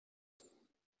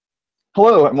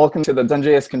Hello, and welcome to the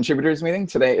DoneJS contributors meeting.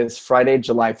 Today is Friday,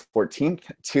 July 14th,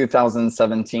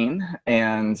 2017,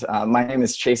 and my name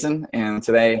is Chasen, and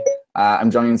today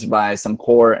I'm joined by some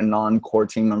core and non-core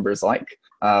team members alike.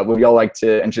 Would y'all like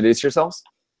to introduce yourselves?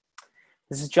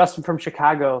 This is Justin from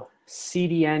Chicago.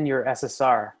 CDN your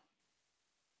SSR.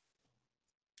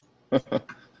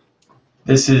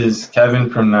 This is Kevin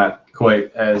from not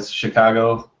quite as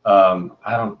Chicago. I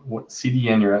don't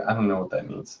know what that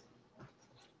means.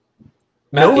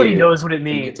 Matthew, Nobody knows what it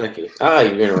means. Kentucky.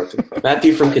 You interrupted.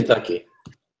 Matthew from Kentucky.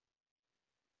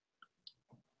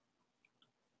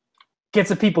 Get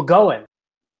some people going.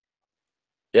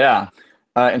 Yeah.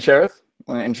 And Sheriff,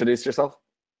 want to introduce yourself?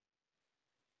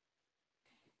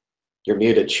 You're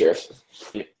muted, Sheriff.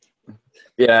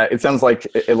 Yeah, it sounds like,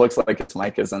 it looks like its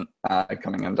mic isn't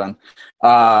coming undone.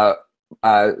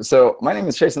 So my name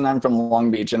is Jason, I'm from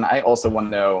Long Beach, and I also want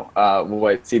to know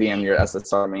what CDN your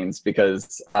SSR means,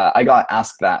 because I got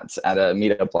asked that at a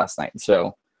meetup last night,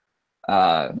 so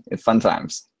fun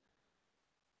times.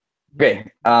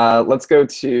 Okay, let's go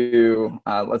to,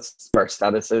 let's see our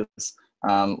statuses.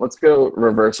 Let's go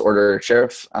reverse order.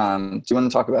 Sheriff, do you want to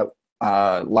talk about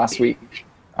last week,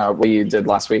 what you did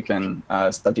last week and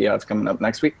stuff you have coming up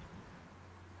next week?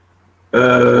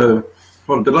 For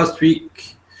the last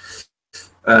week,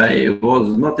 I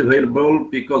was not available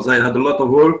because I had a lot of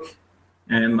work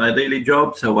and my daily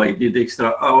job, so I did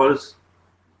extra hours.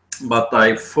 But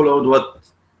I followed what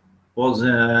was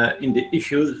in the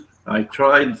issues. I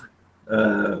tried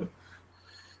to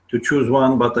choose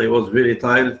one, but I was very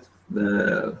tired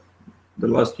the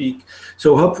last week.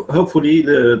 So hopefully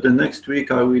the next week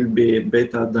I will be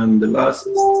better than the last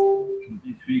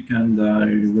this week, and I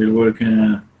will work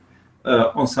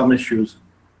on some issues.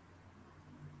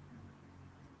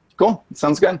 Cool,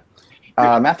 sounds good.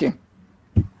 Matthew.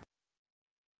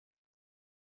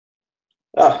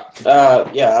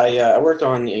 I worked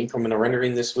on incremental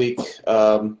rendering this week.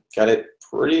 Got it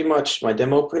pretty much, my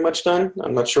demo pretty much done.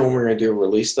 I'm not sure when we're going to do a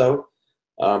release though,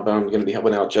 but I'm going to be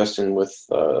helping out Justin with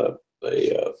a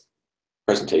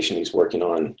presentation he's working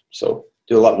on. So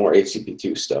do a lot more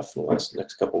HTTP2 stuff in the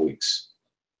next couple weeks.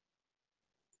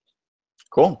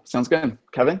 Cool, sounds good.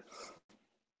 Kevin?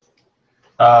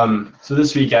 So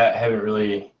this week I haven't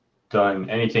really done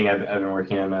anything. I've been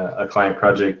working on a client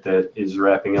project that is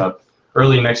wrapping up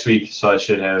early next week, so I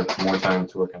should have more time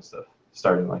to work on stuff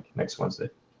starting like next Wednesday.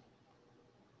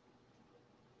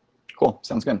 Cool,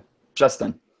 sounds good.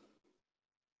 Justin?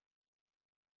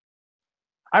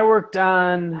 I worked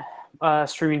on a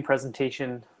streaming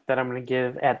presentation that I'm going to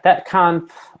give at ThatConf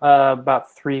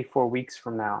about 3-4 weeks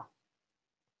from now.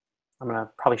 I'm going to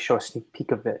probably show a sneak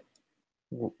peek of it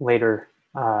later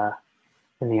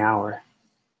in the hour.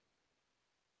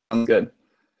 Sounds good.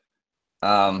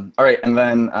 All right, and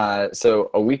then so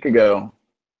a week ago,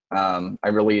 I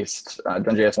released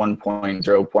DoneJS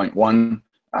 1.0.1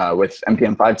 with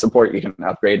npm 5 support. You can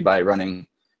upgrade by running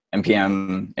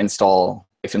npm install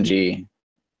 -g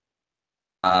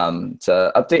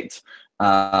to update.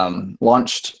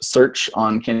 Launched search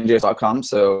on CanJS.com,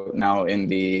 so now in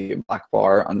the black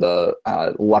bar on the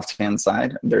left-hand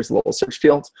side, there's a little search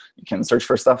field. You can search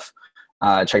for stuff.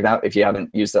 Check it out if you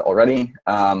haven't used it already.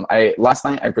 Last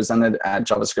night I presented at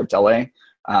JavaScript LA.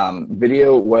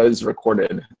 Video was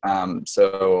recorded,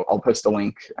 so I'll post a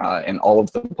link in all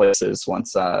of the places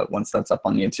once that's up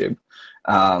on YouTube.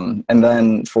 And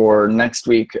then for next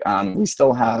week, we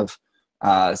still have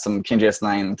some CanJS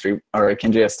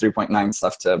 3.9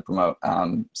 stuff to promote.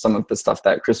 Some of the stuff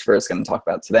that Christopher is going to talk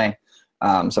about today. So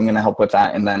I'm going to help with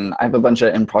that. And then I have a bunch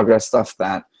of in-progress stuff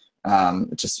that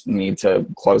just need to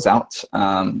close out,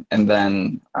 and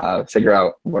then figure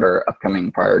out what our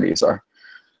upcoming priorities are.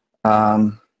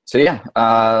 So yeah,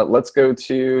 let's go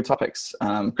to topics.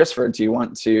 Christopher, do you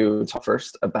want to talk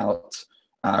first about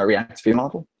React View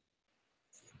Model?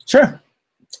 Sure.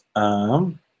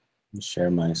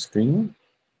 Share my screen.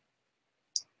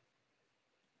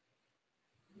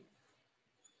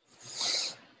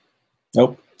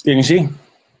 Nope. You can see?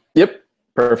 Yep.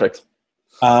 Perfect.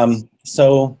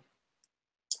 So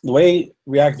the way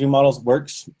React View Models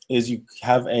works is you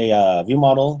have a view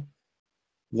model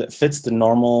that fits the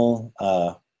normal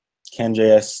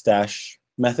CanJS stash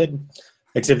method,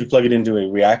 except you plug it into a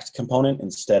React component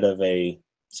instead of a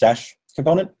stash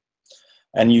component.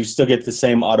 And you still get the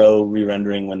same auto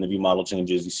re-rendering when the view model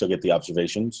changes. You still get the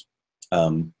observations.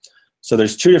 So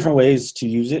there's two different ways to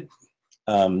use it.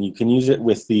 You can use it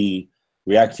with the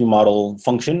React View Model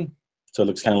function. So it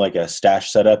looks kind of like a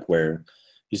stash setup where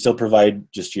you still provide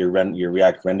just your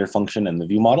React render function and the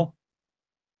view model.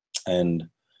 And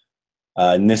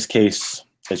in this case,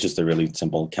 it's just a really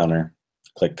simple counter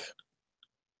click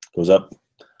goes up.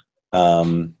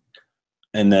 And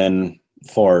then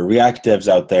for React devs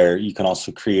out there, you can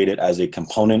also create it as a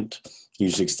component. You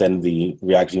just extend the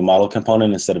React view model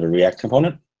component instead of a React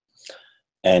component.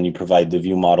 And you provide the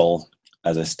view model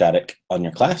as a static on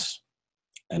your class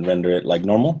and render it like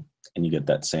normal. And you get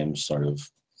that same sort of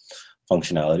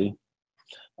functionality.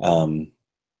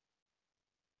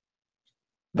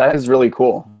 That is really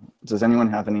cool. Does anyone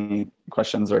have any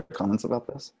questions or comments about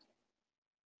this?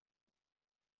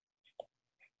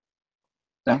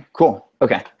 No? Cool.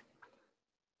 Okay.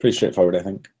 Pretty straightforward, I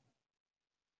think.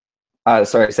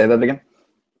 Sorry, say that again.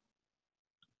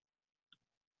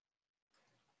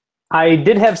 I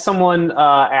did have someone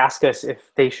ask us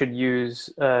if they should use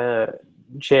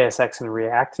JSX and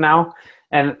React now,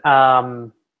 and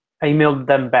I emailed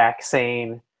them back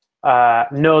saying,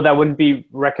 no, that wouldn't be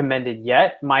recommended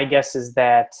yet. My guess is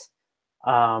that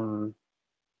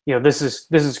this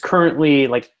is currently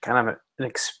like kind of an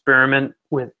experiment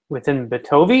within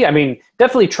Bitovi. I mean,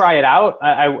 definitely try it out.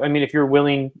 I mean, if you're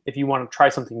willing, if you want to try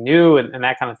something new and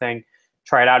that kind of thing,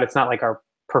 try it out. It's not like our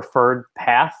preferred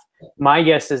path. My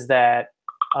guess is that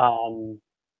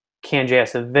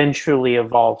CanJS eventually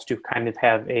evolves to kind of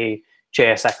have a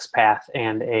JSX path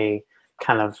and a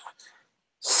kind of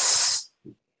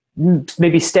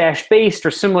maybe Stash-based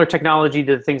or similar technology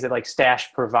to the things that like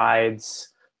Stash provides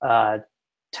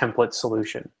template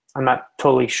solution. I'm not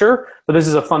totally sure, but this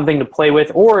is a fun thing to play with.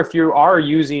 Or if you are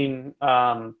using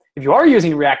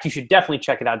React, you should definitely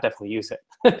check it out. Definitely use it.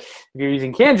 If you're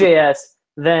using CanJS,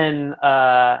 then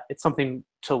it's something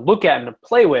to look at and to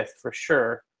play with for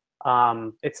sure.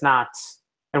 It's not,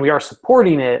 and we are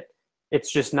supporting it.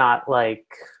 It's just not like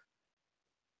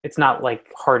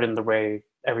hardened the way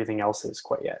everything else is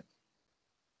quite yet.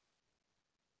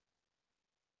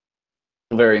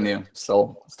 Very new,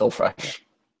 still fresh.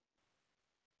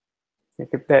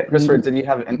 That Christopher, did you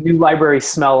have any new library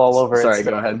smell all over it? Sorry,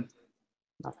 go ahead.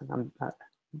 Nothing. I'm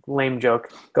lame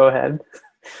joke. Go ahead.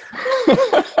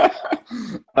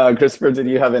 Christopher, did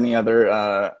you have any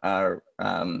other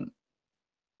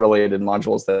related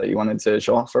modules that you wanted to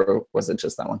show off, or was it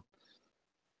just that one?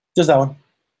 Just that one.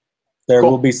 There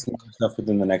Cool. will be some stuff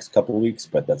within the next couple of weeks,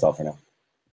 but that's all for now.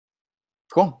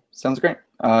 Cool. Sounds great.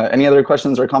 Any other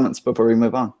questions or comments before we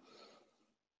move on?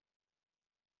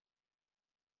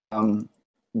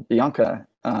 Bianca,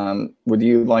 would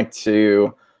you like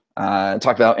to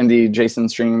talk about indie JSON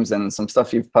streams and some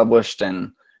stuff you've published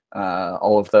and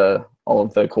all of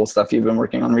the cool stuff you've been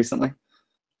working on recently?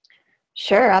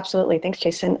 Sure, absolutely. Thanks,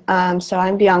 Jason. So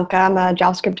I'm Bianca. I'm a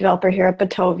JavaScript developer here at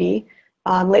Bitovi.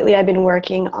 Lately, I've been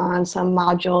working on some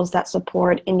modules that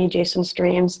support indie JSON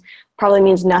streams. Probably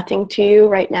means nothing to you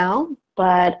right now,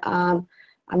 but I'm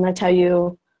going to tell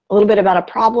you a little bit about a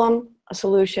problem, a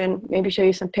solution, maybe show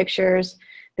you some pictures,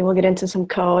 then we'll get into some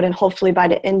code, and hopefully by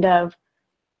the end of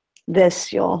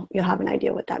this, you'll have an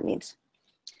idea what that means.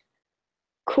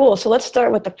 Cool, so let's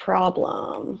start with the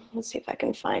problem. Let's see if I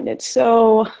can find it.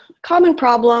 So a common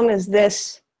problem is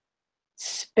this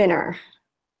spinner.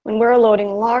 When we're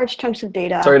loading large chunks of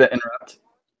data. Sorry to interrupt.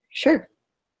 Sure.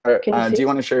 Do you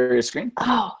want to share your screen?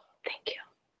 Oh, thank you.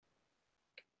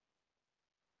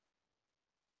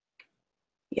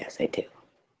 Yes, I do.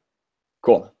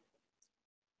 Cool.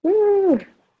 Woo.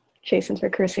 Jason's for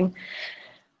cursing.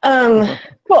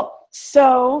 Cool.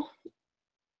 So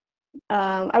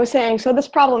I was saying, so this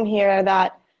problem here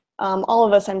that all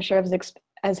of us, I'm sure,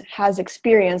 has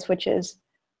experienced, which is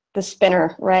the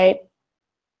spinner, right?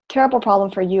 Terrible problem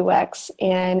for UX.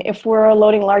 And if we're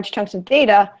loading large chunks of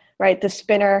data, right, the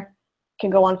spinner can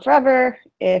go on forever.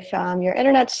 If your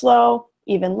internet's slow,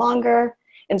 even longer.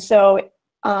 And so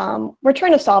we're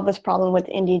trying to solve this problem with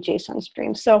indie JSON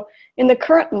streams. So in the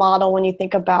current model, when you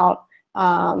think about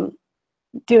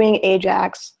doing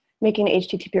AJAX, making an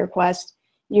HTTP request,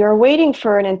 you're waiting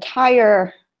for an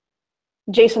entire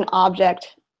JSON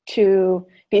object to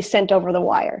be sent over the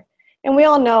wire. And we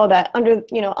all know that under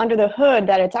the hood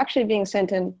that it's actually being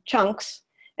sent in chunks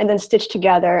and then stitched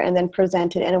together and then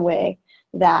presented in a way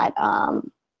that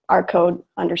our code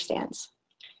understands.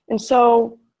 And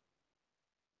so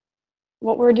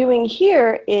what we're doing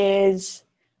here is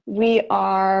we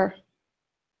are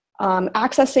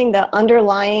accessing the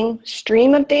underlying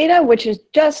stream of data, which is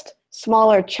just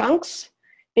smaller chunks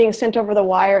being sent over the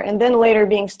wire and then later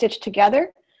being stitched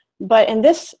together. But in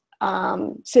this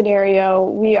scenario,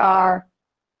 we are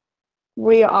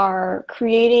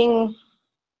creating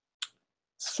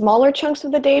smaller chunks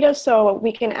of the data, so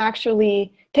we can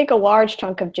actually take a large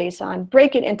chunk of JSON,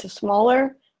 break it into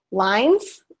smaller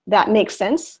lines that make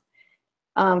sense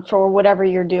for whatever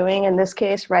you're doing. In this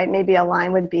case, right, maybe a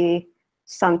line would be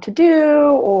some to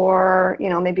do, or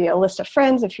maybe a list of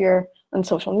friends if you're on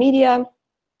social media.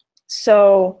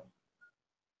 So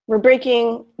we're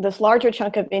breaking this larger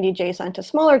chunk of Indy.json into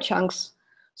smaller chunks.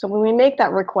 So when we make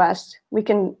that request, we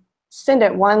can send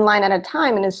it one line at a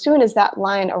time, and as soon as that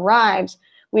line arrives,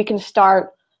 we can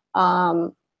start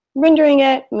rendering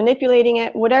it, manipulating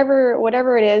it,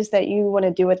 whatever it is that you want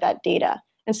to do with that data,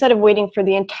 instead of waiting for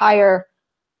the entire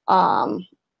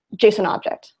JSON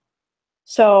object.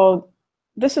 So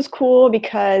this is cool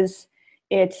because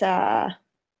it's your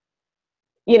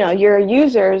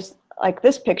users, like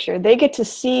this picture, they get to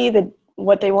see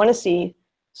what they want to see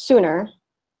sooner.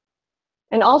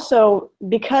 And also,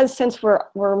 because since we're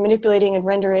manipulating and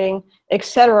rendering,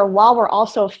 etc., while we're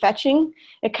also fetching,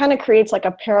 it kind of creates like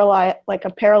a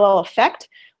parallel effect,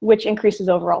 which increases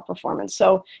overall performance.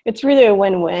 So it's really a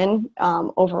win-win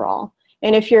overall.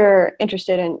 And if you're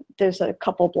interested there's a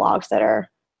couple blogs that are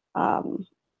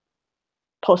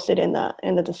posted in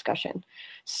the discussion.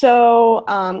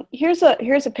 So here's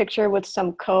a picture with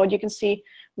some code. You can see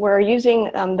we're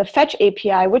using the Fetch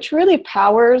API, which really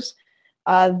powers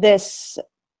this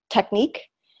technique.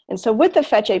 And so with the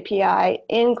Fetch API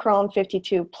in Chrome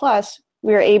 52 Plus,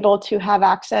 we are able to have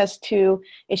access to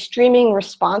a streaming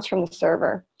response from the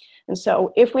server. And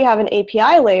so if we have an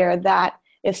API layer that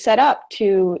is set up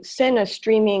to send a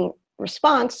streaming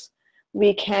response,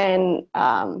 we can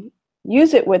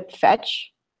use it with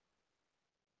Fetch.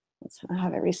 Let's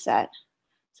have it reset.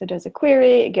 So it does a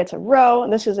query, it gets a row,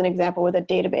 and this is an example with a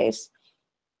database.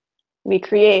 We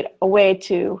create a way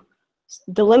to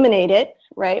delimitate it,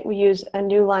 right? We use a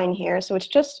new line here, so it's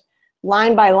just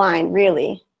line by line,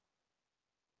 really.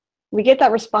 We get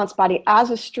that response body as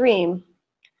a stream,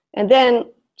 and then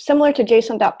similar to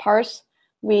JSON.parse,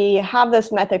 we have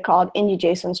this method called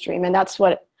Indy.json stream, and that's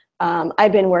what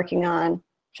I've been working on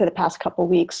for the past couple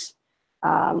weeks,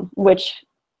 which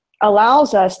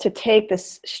allows us to take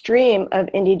this stream of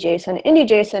Indy.json.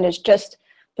 Indy.json is just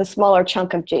the smaller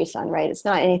chunk of JSON, right? It's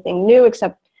not anything new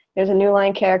except there's a new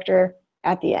line character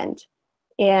at the end.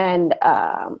 And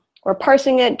we're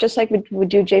parsing it just like we would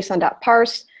do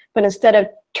JSON.parse, but instead of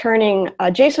turning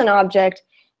a JSON object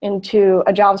into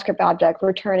a JavaScript object,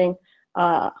 we're turning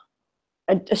a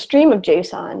stream of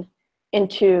JSON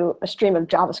into a stream of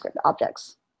JavaScript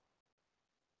objects.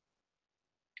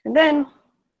 And then,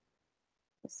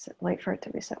 let's wait for it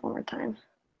to reset one more time.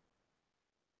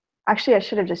 Actually, I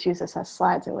should have just used this as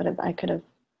slides. I could have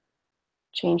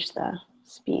changed the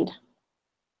speed.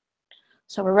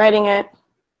 So we're writing it.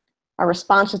 Our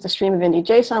response is the stream of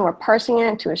Indy.json. We're parsing it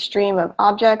into a stream of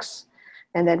objects,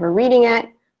 and then we're reading it.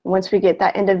 Once we get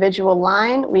that individual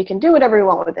line, we can do whatever we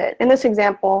want with it. In this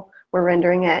example, we're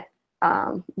rendering it,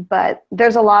 but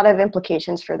there's a lot of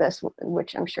implications for this,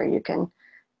 which I'm sure you can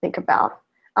think about.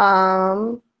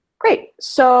 Great.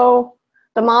 So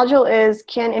the module is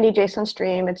can Indy.json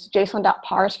stream. It's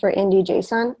json.parse for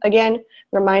Indy.json. Again,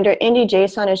 reminder,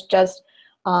 Indy.json is just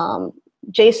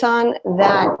JSON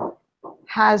that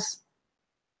has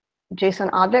JSON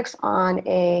objects on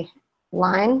a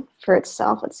line for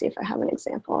itself. Let's see if I have an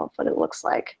example of what it looks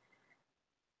like.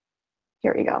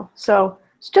 Here we go. So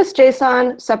it's just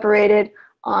JSON separated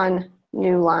on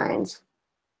new lines.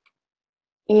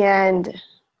 And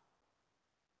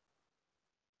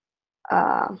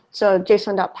so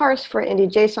json.parse for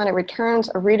Indy.json, it returns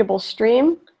a readable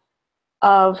stream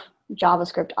of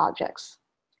JavaScript objects,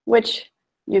 which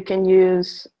you can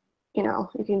use, you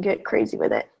can get crazy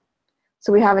with it.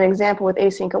 So we have an example with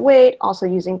async await, also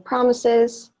using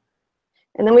promises.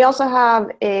 And then we also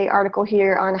have an article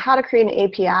here on how to create an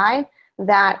API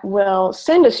that will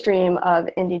send a stream of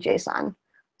Indy.json.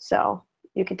 So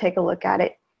you can take a look at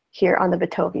it here on the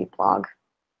Bitovi blog.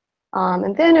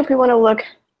 And then if we want to look,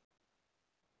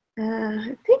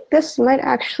 I think this might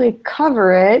actually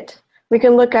cover it. We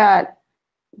can look at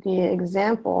the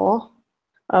example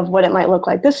of what it might look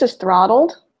like. This is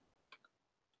throttled.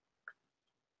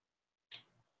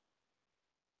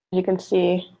 You can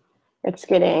see it's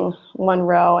getting one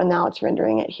row, and now it's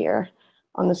rendering it here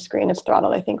on the screen. It's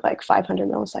throttled, I think, like 500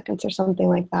 milliseconds or something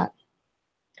like that.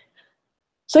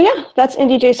 So yeah, that's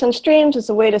Indy.json streams. It's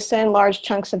a way to send large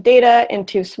chunks of data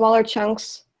into smaller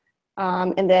chunks,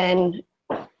 and then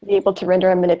be able to render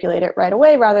and manipulate it right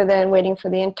away rather than waiting for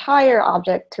the entire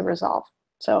object to resolve.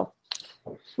 So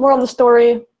moral of the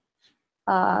story,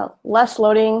 less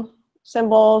loading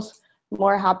symbols,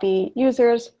 more happy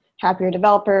users, happier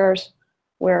developers,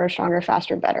 we're stronger,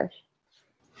 faster, better.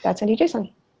 That's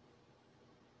Indy.json.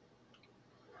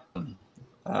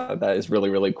 That is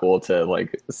really, really cool to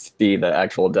see the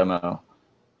actual demo.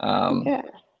 Yeah.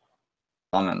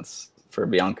 Comments for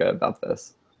Bianca about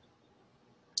this.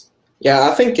 Yeah,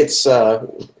 I think it's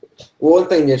one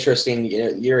thing interesting. You know,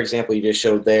 your example you just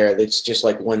showed there. That's just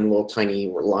like one little tiny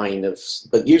line of.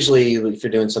 But usually, if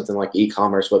you're doing something like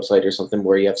e-commerce website or something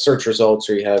where you have search results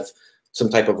or you have some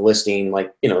type of listing,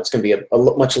 like it's going to be a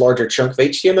much larger chunk of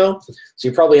HTML. So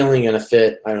you're probably only going to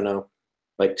fit, I don't know,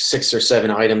 like 6 or 7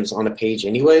 items on a page,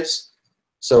 anyways.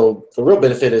 So the real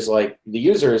benefit is like the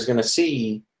user is going to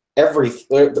see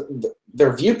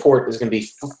their viewport is going to be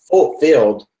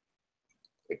filled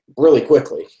really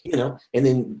quickly, and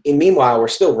then meanwhile we're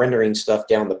still rendering stuff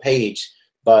down the page,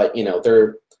 but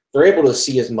they're able to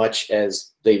see as much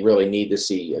as they really need to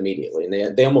see immediately,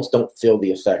 and they almost don't feel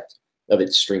the effect of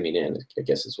it streaming in, I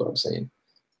guess is what I'm saying.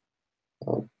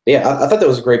 Yeah, I thought that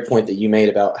was a great point that you made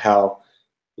about how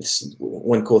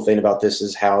one cool thing about this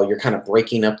is how you're kind of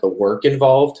breaking up the work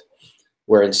involved,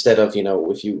 where instead of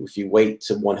if you wait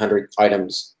to 100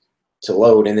 items to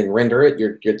load and then render it,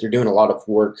 you're doing a lot of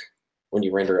work when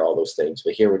you render all those things.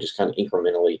 But here we're just kind of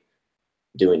incrementally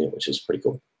doing it, which is pretty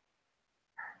cool.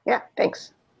 Yeah,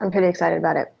 thanks. I'm pretty excited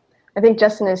about it. I think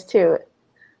Justin is too.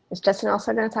 Is Justin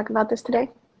also going to talk about this today?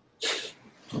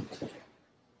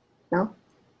 No?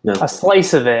 No. A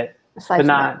slice of it, but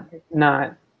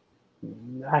not.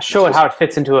 I show it how it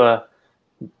fits into a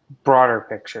broader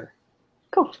picture.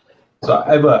 Cool. So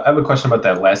I have a question about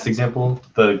that last example,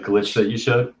 the glitch that you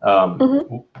showed.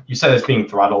 You said it's being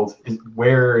throttled.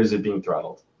 Where is it being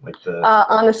throttled? Like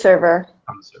on the server.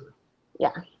 On the server.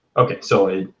 Yeah. Okay, so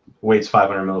it waits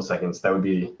 500 milliseconds. That would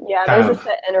be. Yeah, there's a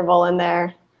set interval in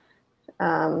there,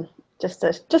 just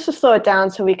to slow it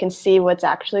down so we can see what's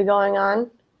actually going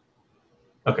on.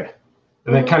 Okay,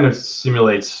 and that kind of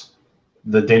simulates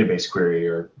the database query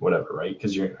or whatever, right?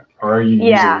 Because are you using?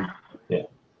 Yeah.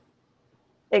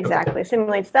 Exactly. Okay.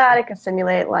 Simulates that. It can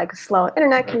simulate like a slow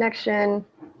internet connection.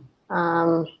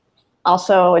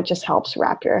 Also, it just helps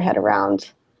wrap your head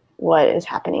around what is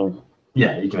happening.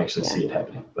 Yeah, you can actually see it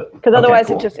happening, but because otherwise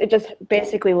cool. it just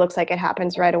basically looks like it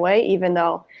happens right away, even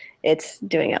though it's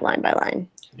doing it line by line.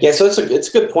 Yeah, so it's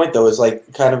a good point though. Is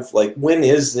like kind of like when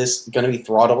is this going to be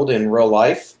throttled in real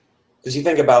life? Because you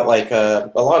think about like a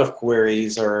lot of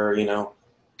queries are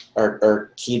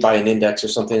are keyed by an index or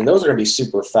something, and those are going to be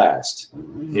super fast.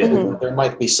 Yeah, there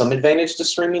might be some advantage to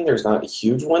streaming. There's not a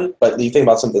huge one, but you think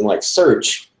about something like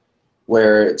search,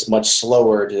 where it's much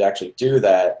slower to actually do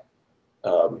that.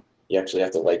 You actually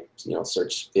have to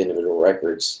search the individual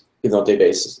records, even though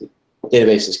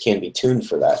databases can be tuned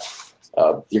for that.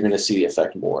 You're going to see the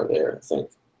effect more there, I think.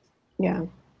 Yeah.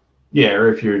 Yeah,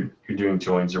 or if you're doing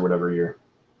joins or whatever,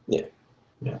 Yeah.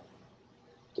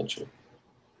 That's true.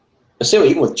 So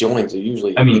even with joins, they're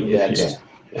usually. I mean,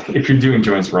 if you're doing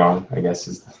joins wrong, I guess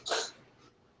is.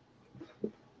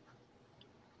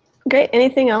 Great.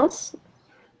 Anything else?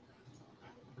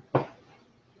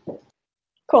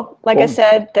 Cool. Like I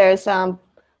said, there's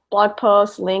blog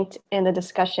posts linked in the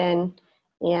discussion.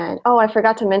 And I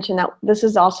forgot to mention that this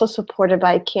is also supported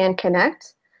by Can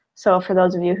Connect. So for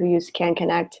those of you who use Can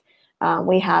Connect,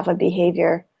 we have a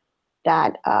behavior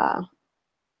that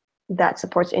that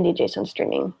supports Indie.json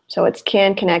streaming. So it's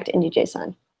Can Connect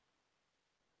Indie.json.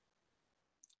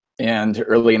 And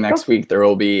early next week, there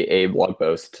will be a blog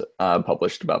post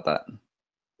published about that.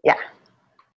 Yeah.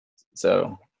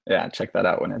 So yeah, check that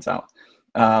out when it's out.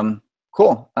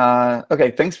 Cool.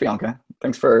 Okay, thanks, Bianca.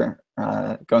 Thanks for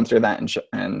going through that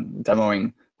and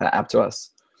demoing that app to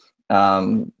us.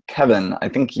 Kevin, I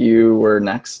think you were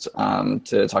next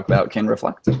to talk about Can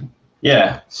Reflect.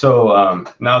 Yeah, so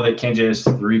now that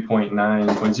CanJS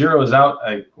 3.9.0 is out,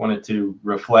 I wanted to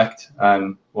reflect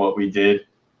on what we did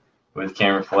with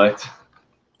Can Reflect.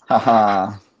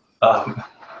 Haha.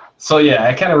 So yeah,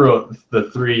 I kind of wrote the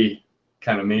 3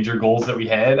 kind of major goals that we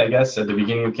had, I guess, at the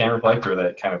beginning of Can Reflect, or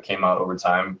that kind of came out over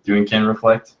time doing Can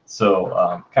Reflect. So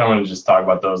kind of want to just talk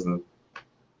about those and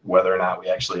whether or not we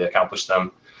actually accomplished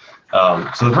them.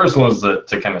 So the first one was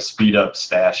to kind of speed up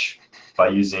Stash by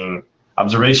using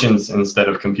observations instead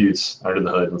of computes under the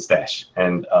hood in Stash.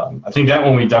 And I think that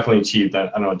one we definitely achieved. I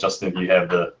don't know, Justin, if you have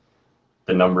the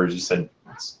numbers. You said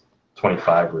it's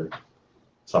 25 or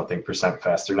something %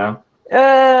 faster now.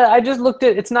 I just looked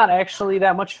at it's not actually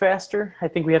that much faster. I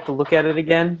think we have to look at it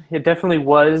again. It definitely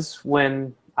was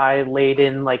when I laid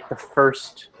in like the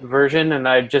first version, and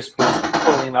I just was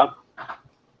pulling up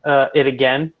it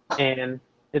again, and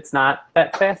it's not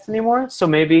that fast anymore. So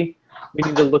maybe we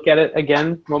need to look at it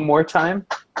again one more time.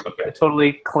 Okay. I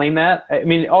totally claim that. I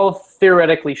mean, all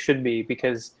theoretically should be,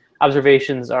 because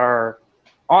observations.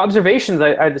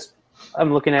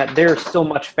 I'm looking at, they're still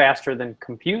much faster than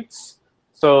computes.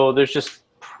 So there's just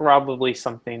probably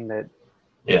something that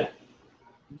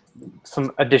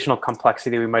some additional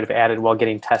complexity we might have added while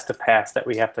getting test to pass that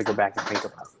we have to go back and think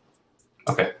about.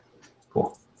 Okay,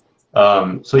 cool.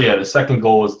 So yeah, the second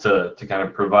goal is to kind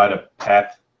of provide a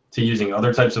path to using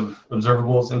other types of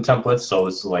observables in templates. So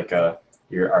this is like our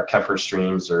Kefir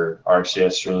streams or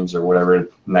RxJS streams or whatever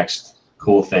next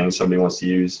cool thing somebody wants to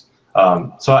use.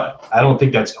 So I don't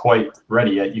think that's quite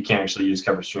ready yet. You can't actually use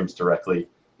Kefir streams directly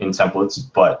in templates,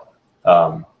 but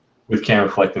with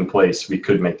CanReflect in place, we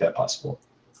could make that possible.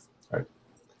 All right,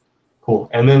 cool.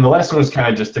 And then the last one is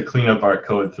kind of just to clean up our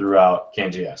code throughout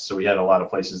CanJS. So we had a lot of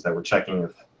places that were checking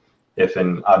if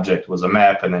an object was a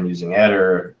map and then using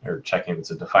attr, or checking if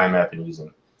it's a define map and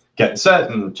using get and set,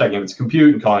 and checking if it's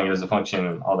compute and calling it as a function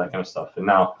and all that kind of stuff. And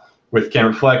now with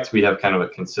CanReflect, we have kind of a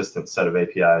consistent set of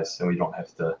APIs, and we don't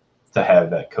have to have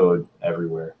that code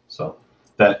everywhere. So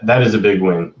that is a big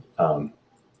win,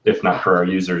 if not for our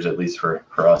users, at least for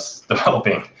us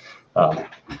developing.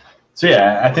 So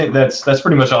yeah, I think that's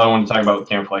pretty much all I want to talk about with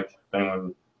CanReflect. If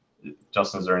anyone,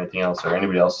 Justin, is there anything else or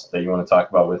anybody else that you want to talk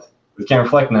about with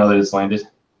CanReflect now that it's landed?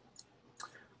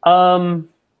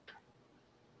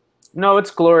 No,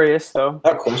 it's glorious though.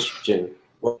 A question.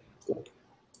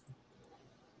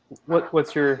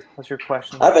 What's your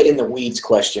question? I have an in the weeds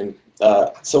question.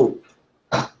 So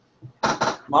I've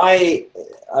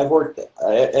worked.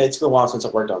 It's been a while since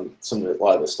I've worked on a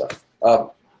lot of this stuff.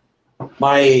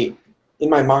 In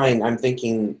my mind, I'm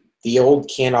thinking the old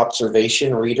Can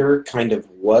Observation Reader kind of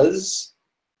was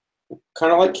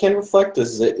kind of like CanReflect.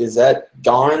 Is that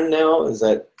gone now? Is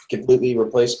that completely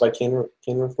replaced by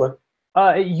CanReflect?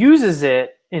 It uses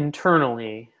it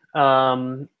internally.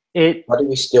 Why do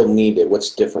we still need it?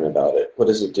 What's different about it? What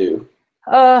does it do?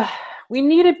 We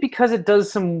need it because it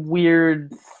does some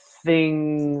weird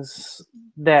things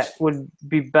that would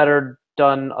be better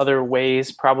done other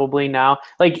ways probably now.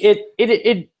 Like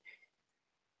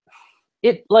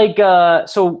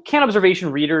so Can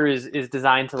Observation Reader is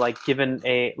designed to, like, given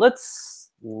a let's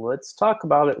talk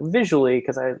about it visually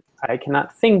because I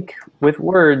cannot think with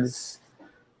words.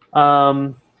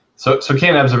 So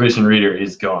Can Observation Reader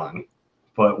is gone.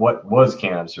 But what was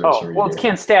Can Observation Reader? Well, it's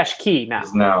Can Stash Key now.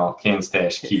 It's now Can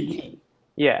Stash Key.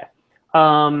 Yeah.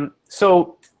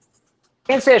 So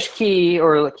Can Stash Key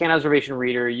or Can Observation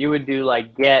Reader, you would do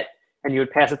like get, and you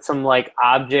would pass it some like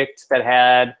object that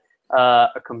had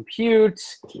a compute,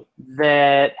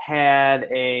 that had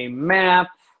a map,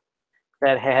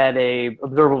 that had a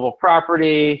observable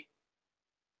property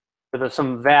with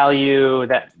some value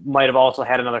that might have also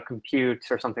had another compute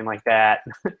or something like that.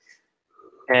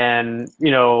 And,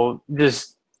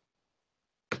 just,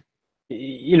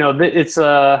 it's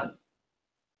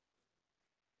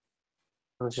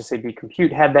let's just say the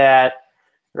compute had that,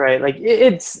 right? Like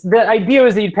it's the idea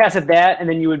was that you'd pass it that, and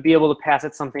then you would be able to pass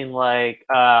it something like,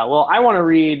 well, I want to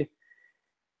read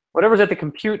whatever's at the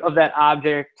compute of that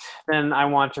object, then I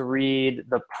want to read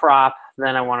the prop,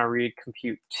 then I want to read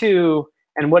compute 2.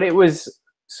 And what it was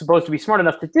supposed to be smart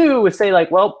enough to do was say, like,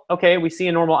 well, okay, we see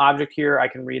a normal object here. I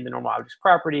can read the normal object's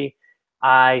property.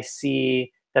 I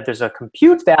see that there's a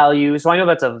compute value. So I know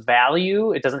that's a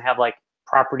value. It doesn't have like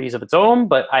properties of its own,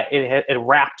 but it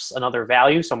wraps another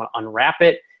value. So I'm going to unwrap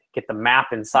it, get the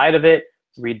map inside of it,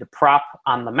 read the prop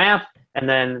on the map, and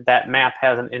then that map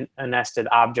has a nested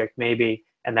object maybe,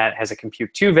 and that has a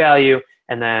compute 2 value.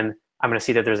 And then I'm going to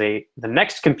see that there's the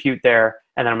next compute there,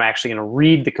 and then I'm actually going to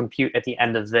read the compute at the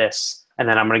end of this. And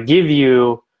then I'm going to give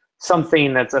you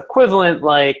something that's equivalent,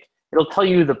 like it'll tell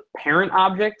you the parent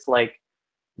object, like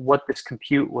what this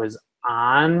compute was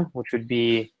on, which would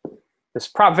be this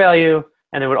prop value,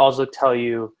 and it would also tell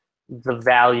you the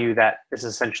value that is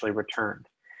essentially returned.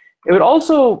 It would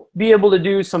also be able to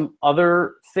do some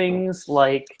other things,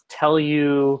 like tell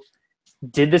you,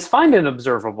 did this find an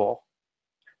observable?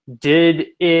 Did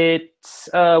it,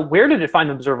 where did it find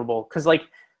an observable? Because like,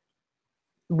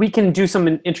 we can do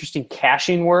some interesting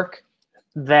caching work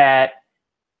that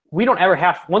we don't ever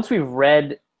have. Once we've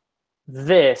read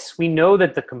this, we know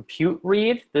that the compute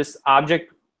read, this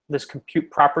object, this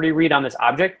compute property read on this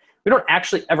object, we don't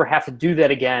actually ever have to do that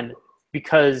again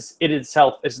because it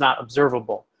itself is not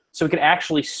observable. So we can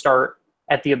actually start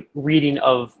at the reading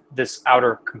of this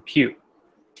outer compute.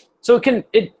 So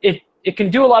it can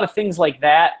do a lot of things like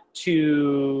that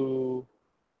to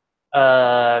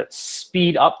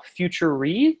speed up future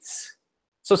reads.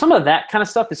 So some of that kind of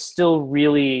stuff is still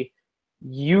really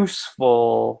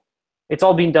useful. It's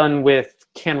all being done with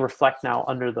CanReflect now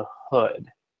under the hood.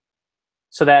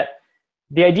 So that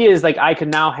the idea is, like, I could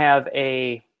now have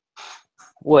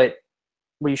what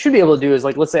you should be able to do is,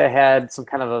 like, let's say I had some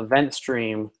kind of event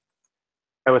stream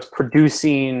that was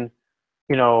producing,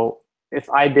 if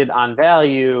I did on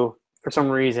value, for some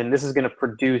reason, this is going to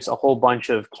produce a whole bunch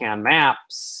of can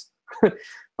maps.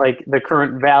 Like the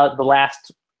current value, the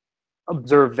last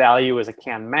observed value is a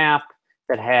can map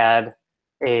that had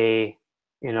a,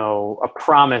 you know, a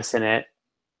promise in it,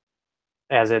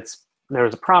 as there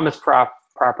was a promise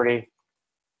property,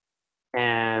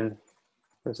 and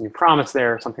there's a new promise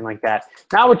there, or something like that.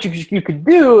 Now what you could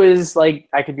do is, like,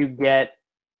 I could do get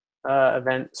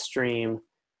event stream,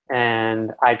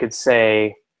 and I could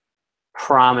say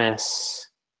promise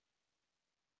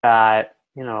that,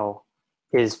 you know,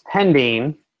 is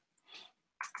pending.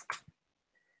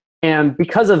 And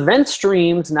because event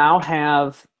streams now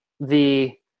have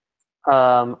the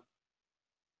are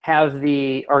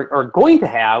going to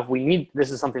have,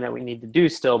 this is something that we need to do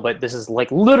still, but this is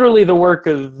like literally the work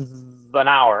of an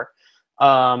hour.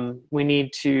 We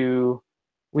need to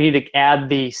add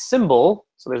the symbol.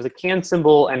 So there's a can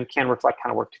symbol and can reflect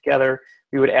kind of work together.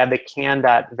 We would add the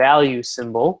can.value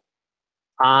symbol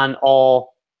on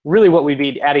all. Really what we'd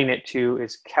be adding it to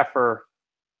is Kefir.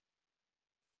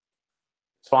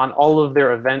 So on all of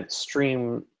their event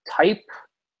stream type,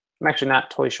 I'm actually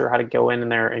not totally sure how to go in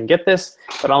there and get this,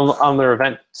 but on their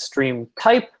event stream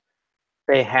type,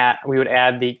 we would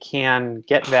add the can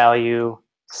get value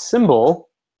symbol,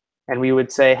 and we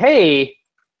would say, hey,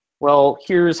 well,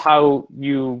 here's how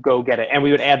you go get it. And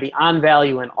we would add the on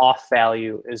value and off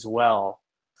value as well.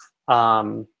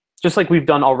 Just like we've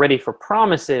done already for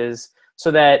promises, so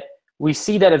that we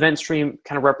see that event stream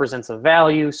kind of represents a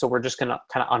value. So we're just going to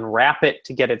kind of unwrap it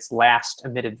to get its last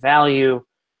emitted value.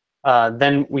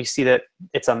 Then we see that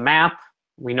it's a map.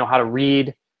 We know how to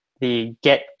read the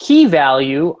get key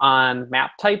value on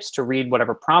map types to read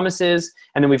whatever promise is.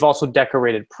 And then we've also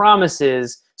decorated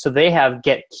promises, so they have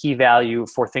get key value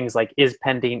for things like is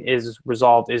pending, is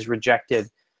resolved, is rejected,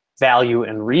 value,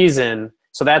 and reason.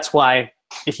 So that's why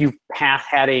if you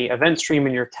had a event stream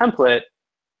in your template,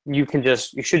 you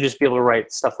should just be able to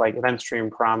write stuff like event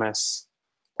stream promise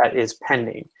that is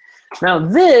pending. Now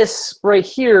this right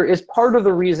here is part of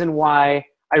the reason why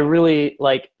I really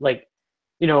like,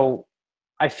 you know,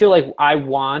 I feel like I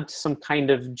want some kind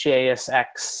of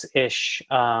JSX-ish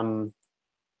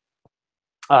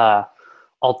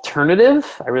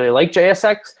alternative. I really like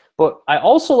JSX, but I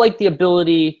also like the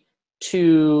ability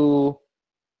to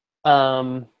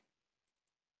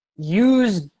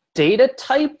use data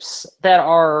types that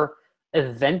are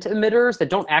event emitters that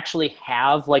don't actually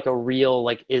have like a real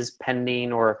like is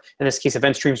pending, or in this case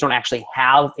event streams don't actually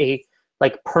have a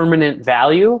like permanent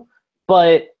value,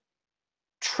 but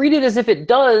treat it as if it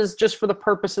does just for the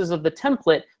purposes of the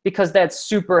template, because that's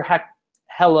super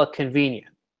hella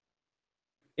convenient,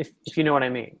 if you know what I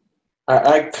mean.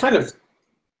 I kind of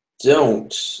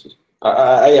don't.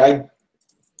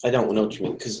 I don't know what you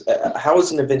mean, because how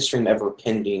is an event stream ever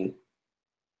pending?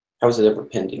 How is it ever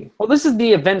pending? Well, this is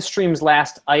the event stream's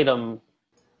last item,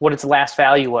 what its last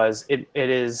value was. It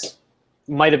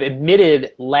might have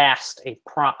emitted last a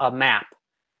map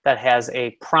that has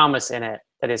a promise in it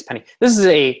that is pending. This is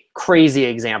a crazy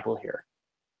example here.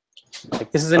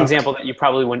 Like, this is an example that you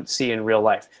probably wouldn't see in real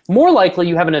life. More likely,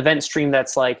 you have an event stream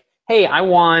that's like, hey, I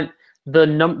want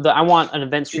I want an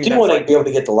event stream. You do want to be able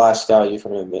to get the last value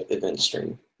from an event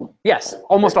stream. Yes,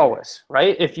 almost always,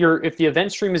 right? If the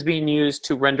event stream is being used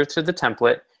to render to the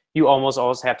template, you almost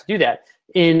always have to do that.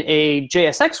 In a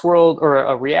JSX world or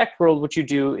a React world, what you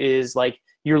do is like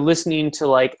you're listening to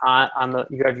like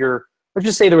you have your, let's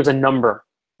just say there was a number,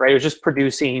 right? It was just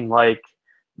producing like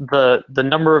the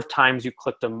number of times you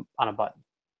clicked on a button.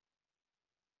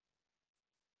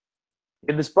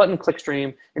 In this button click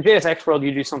stream, in JSX world,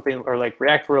 you do something, or like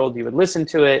React world, you would listen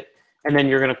to it, and then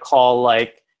you're going to call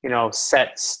like, you know,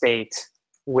 set state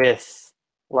with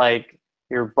like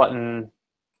your button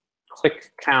click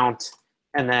count,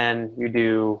 and then you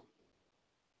do,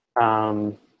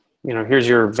 you know, here's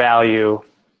your value,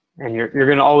 and you're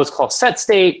going to always call set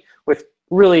state with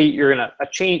really, you're going to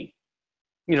change,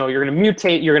 you know, you're going to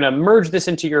mutate, you're going to merge this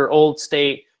into your old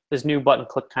state, this new button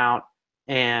click count,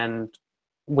 and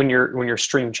when your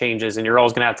stream changes, and you're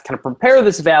always going to have to kind of prepare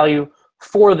this value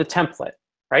for the template,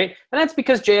 right? And that's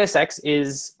because JSX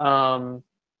is,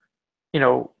 you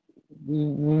know,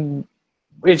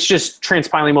 it's just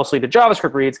transpiling mostly to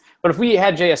JavaScript reads. But if we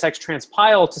had JSX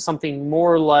transpile to something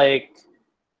more like,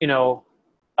 you know,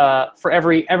 for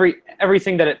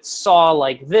everything that it saw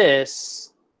like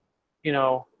this, you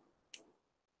know,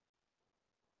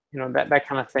 that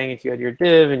kind of thing. If you had your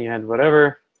div and you had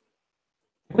whatever,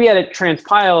 if we had it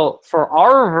transpile for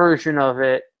our version of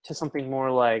it to something more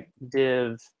like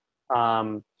div,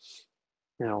 you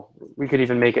know, we could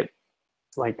even make it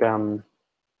like, you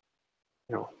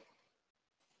know,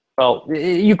 well,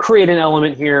 you create an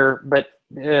element here, but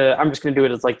I'm just going to do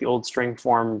it as like the old string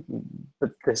form.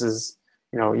 But this is,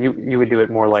 you know, you would do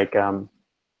it more like,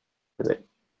 is it,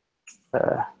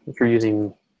 if you're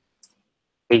using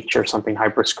H or something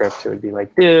hyperscript, it would be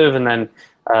like div, and then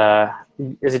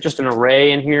is it just an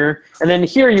array in here? And then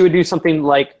here you would do something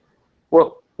like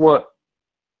what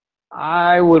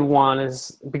I would want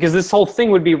is, because this whole thing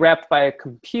would be wrapped by a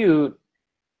compute,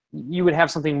 you would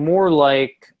have something more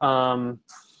like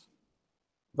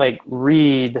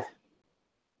read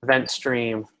event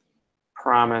stream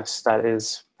promise that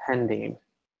is pending.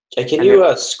 Okay, can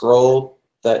you scroll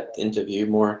that into view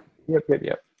more?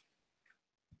 Yep.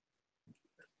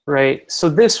 Right. So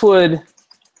this would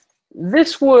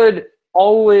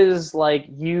always like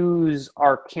use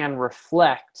our can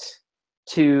reflect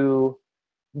to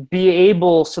be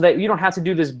able, so that you don't have to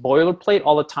do this boilerplate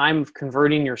all the time of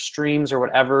converting your streams or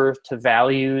whatever to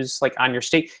values like on your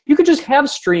state. You could just have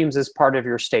streams as part of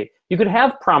your state. You could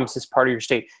have promises as part of your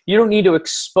state. You don't need to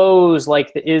expose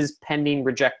like the is pending,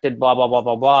 rejected, blah blah blah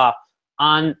blah blah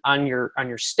on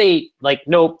your state. Like,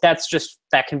 nope, that's just,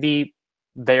 that can be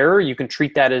there. You can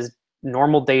treat that as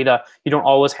normal data. You don't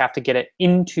always have to get it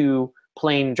into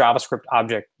plain JavaScript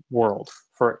object world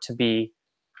for it to be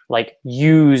like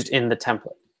used in the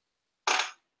template.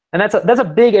 And that's a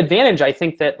big advantage, I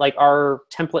think, that like our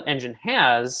template engine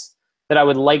has, that I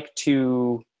would like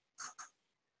to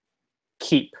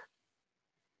keep.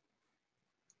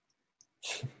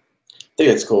 I think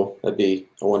it's cool. I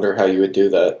wonder how you would do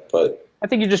that, but I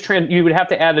think you would have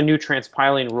to add a new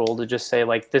transpiling rule to just say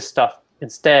like this stuff,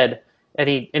 instead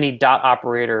any dot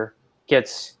operator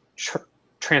gets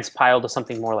transpiled to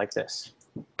something more like this.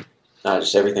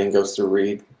 Just everything goes through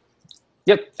read.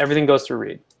 Yep, everything goes through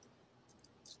read.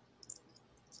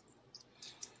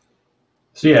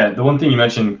 So yeah, the one thing you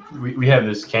mentioned, we have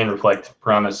this can reflect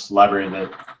promise library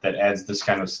that adds this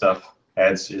kind of stuff,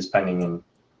 adds is pending and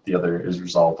the other is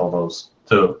resolved, all those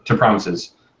to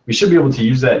promises. We should be able to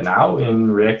use that now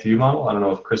in React View Model. I don't know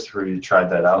if Christopher, you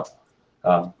tried that out.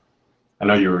 I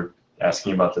know you were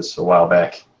asking about this a while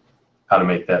back, how to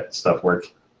make that stuff work.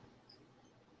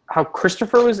 How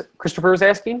Christopher was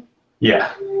asking?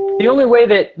 Yeah. The only way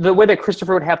that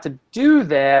Christopher would have to do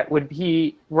that would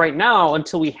be right now,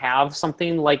 until we have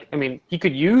something like, I mean, he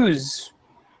could use,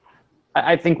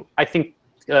 I think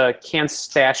can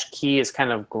stash key is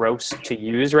kind of gross to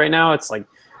use right now. It's like,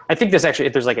 I think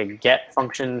there's like a get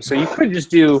function, so you could just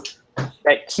do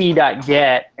that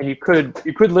key.get, and you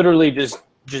could literally just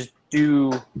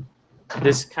do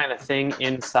this kind of thing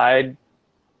inside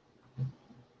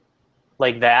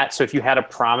like that. So if you had a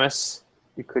promise,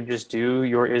 you could just do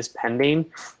your is pending.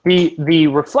 The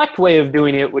reflect way of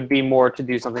doing it would be more to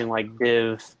do something like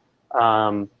div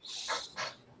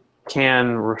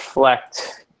can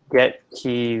reflect get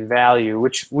key value,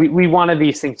 which we wanted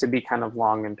these things to be kind of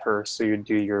long and terse. So you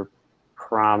do your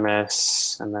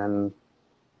promise and then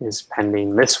is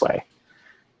pending this way.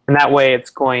 And that way it's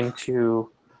going to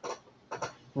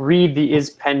read the is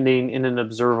pending in an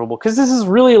observable, because this is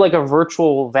really like a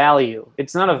virtual value.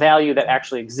 It's not a value that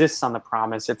actually exists on the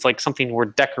promise. It's like something we're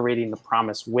decorating the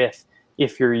promise with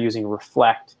if you're using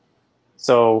reflect.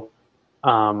 So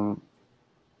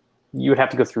you would have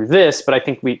to go through this, but I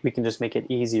think we can just make it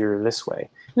easier this way.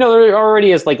 You know, there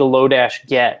already is like a low dash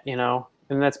get, you know,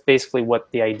 and that's basically what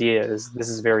the idea is. This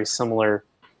is very similar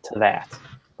to that,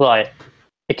 but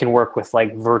it can work with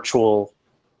like virtual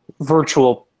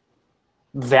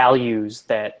values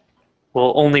that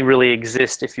will only really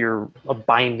exist if you're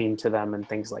binding to them and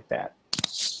things like that.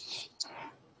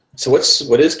 So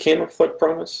what is can reflect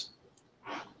promise?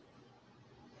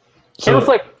 Can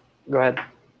reflect, go ahead.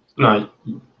 No,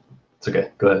 it's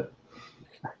okay. Go ahead.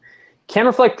 Can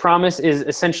reflect promise is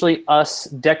essentially us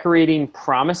decorating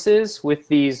promises with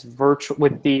these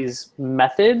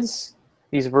methods,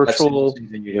 these virtual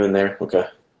you're doing there. Okay.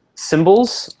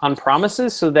 symbols on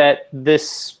promises, so that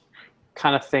this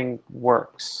kind of thing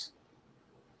works.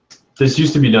 This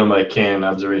used to be done by can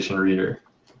observation reader.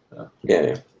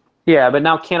 Yeah, but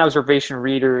now can observation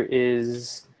reader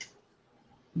is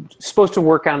supposed to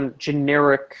work on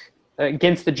generic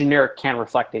against the generic can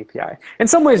reflect API. In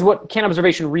some ways, what can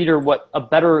observation reader, what a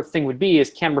better thing would be is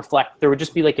can reflect. There would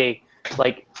just be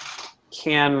like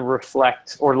can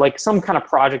reflect, or like some kind of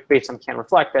project based on can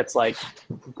reflect that's like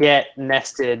get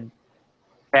nested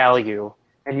value,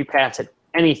 and you pass it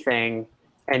anything,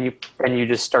 and you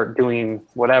just start doing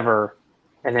whatever,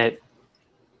 and it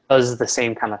does the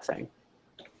same kind of thing.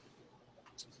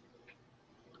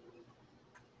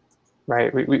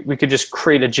 Right? We could just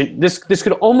create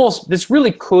this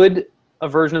really could a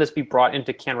version of this be brought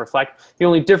into can reflect. The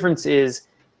only difference is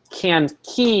can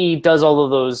key does all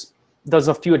of those, does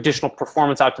a few additional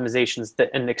performance optimizations that,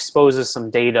 and exposes some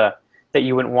data that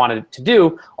you wouldn't want it to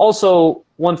do. Also,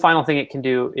 one final thing it can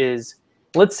do is,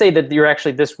 let's say that you're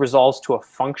actually, this resolves to a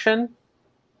function.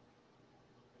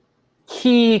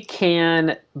 Key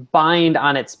can bind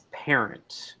on its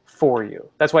parent for you.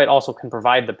 That's why it also can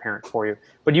provide the parent for you.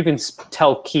 But you can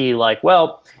tell key like,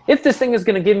 well, if this thing is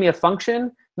going to give me a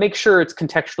function, make sure it's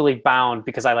contextually bound,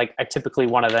 because I typically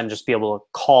want to then just be able to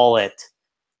call it,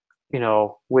 you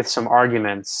know, with some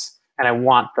arguments, and I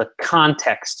want the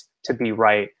context to be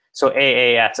right. So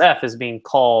AASF is being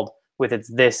called with its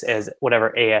this as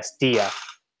whatever ASDF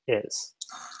is.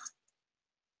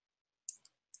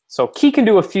 So key can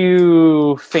do a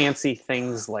few fancy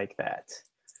things like that.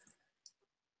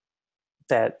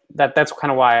 That's kind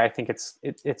of why I think it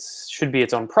should be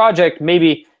its own project.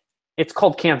 Maybe it's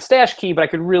called can stash key, but I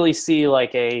could really see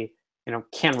like a, you know,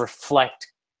 can reflect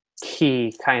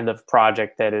key kind of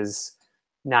project that is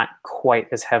not quite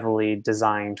as heavily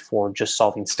designed for just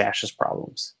solving stashes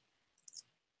problems.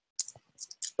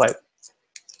 But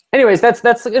anyways,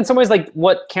 that's in some ways like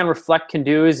what can reflect can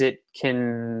do is it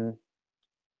can,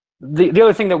 the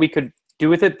other thing that we could do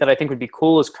with it that I think would be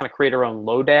cool is kind of create our own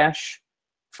Lodash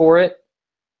for it.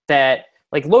 That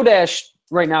like Lodash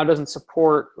right now doesn't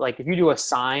support, like if you do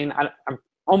assign, I'm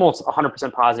almost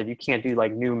 100% positive you can't do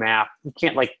like new map. You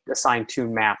can't like assign two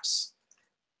maps.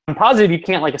 I'm positive you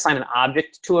can't like assign an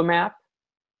object to a map,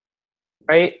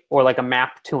 right? Or like a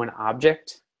map to an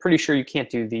object. Pretty sure you can't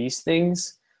do these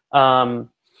things.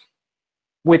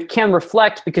 With can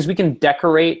reflect, because we can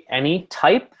decorate any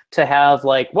type to have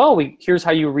like, well, here's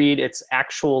how you read its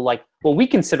actual like, well, we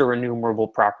consider enumerable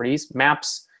properties.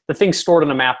 Maps, the things stored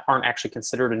on a map aren't actually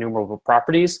considered enumerable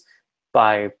properties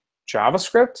by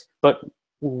JavaScript, but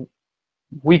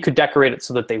we could decorate it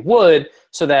so that they would,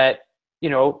 so that, you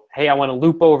know, hey, I want to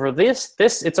loop over this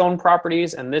its own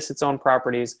properties and this its own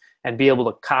properties, and be able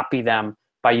to copy them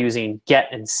by using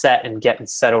get and set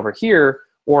over here.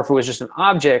 Or if it was just an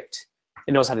object,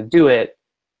 it knows how to do it.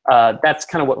 That's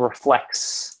kind of what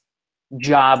Reflect's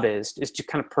job is to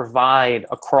kind of provide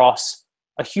across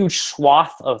a huge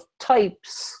swath of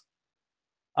types,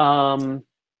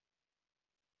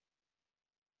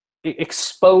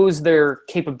 expose their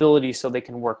capabilities so they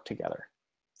can work together.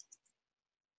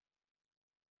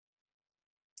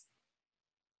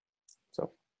 So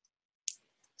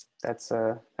that's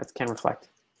can reflect.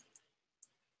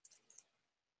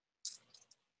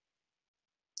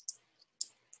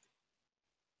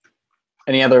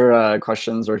 Any other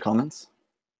questions or comments?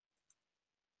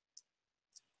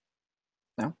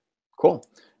 No? Cool.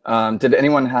 Did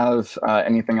anyone have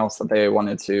anything else that they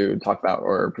wanted to talk about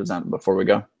or present before we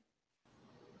go?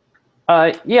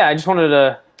 Yeah, I just wanted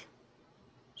to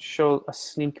show a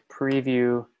sneak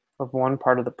preview of one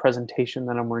part of the presentation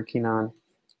that I'm working on.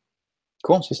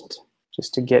 Cool.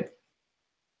 Just to get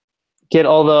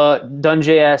all the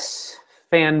DoneJS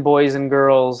fanboys and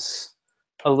girls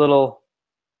a little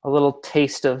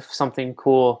taste of something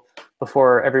cool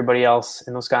before everybody else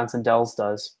in Wisconsin Dells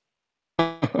does.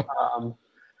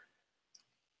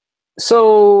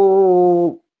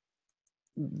 So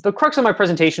the crux of my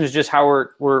presentation is just how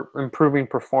we're improving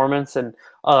performance, and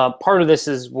part of this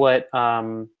is what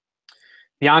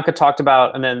Bianca talked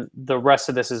about, and then the rest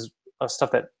of this is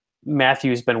stuff that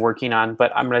Matthew's been working on.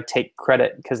 But I'm going to take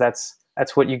credit because that's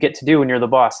what you get to do when you're the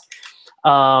boss.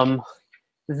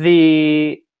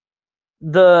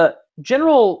 The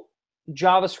general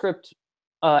JavaScript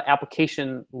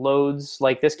application loads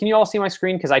like this. Can you all see my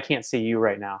screen? Because I can't see you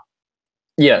right now.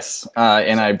 Yes,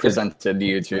 and I presented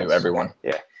you to everyone.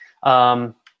 Yeah.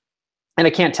 And I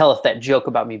can't tell if that joke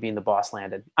about me being the boss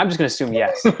landed. I'm just going to assume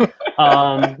yes.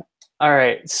 All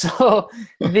right. So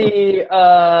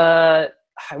I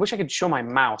wish I could show my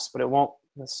mouse, but it won't.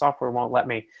 The software won't let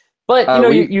me. But you know,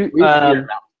 you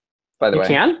by the way, you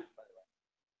can.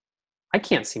 I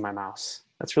can't see my mouse.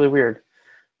 That's really weird.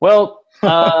 Well,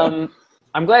 I'm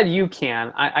glad you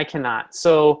can. I cannot.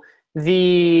 So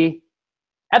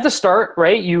at the start,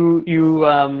 right? You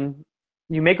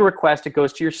make a request. It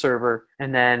goes to your server,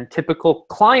 and then typical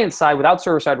client side without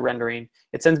server side rendering,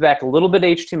 it sends back a little bit of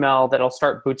HTML that'll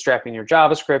start bootstrapping your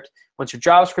JavaScript. Once your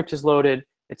JavaScript is loaded,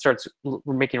 it starts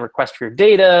making a request for your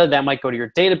data. That might go to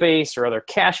your database or other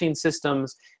caching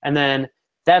systems, and then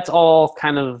that's all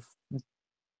kind of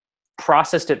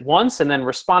processed at once and then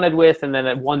responded with, and then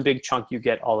at one big chunk you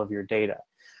get all of your data.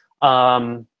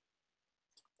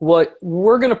 What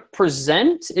we're going to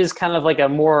present is kind of like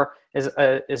is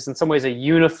in some ways a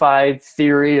unified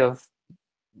theory of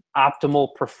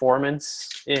optimal performance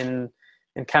in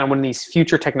kind of one of these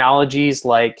future technologies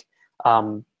like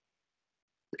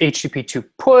HTTP to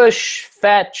push,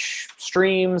 fetch,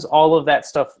 streams, all of that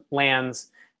stuff lands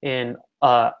in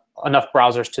enough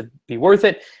browsers to be worth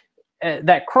it.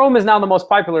 That Chrome is now the most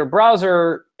popular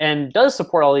browser and does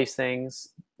support all these things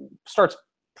starts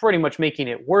pretty much making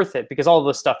it worth it, because all of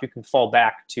this stuff you can fall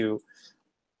back to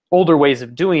older ways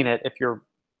of doing it if your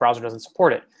browser doesn't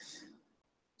support it.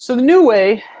 So the new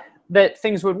way that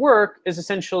things would work is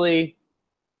essentially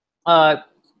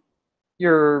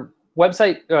your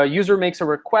website user makes a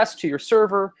request to your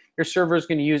server. Your server is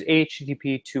going to use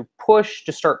HTTP to push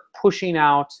to start pushing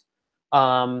out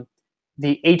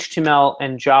the HTML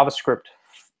and JavaScript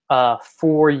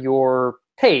for your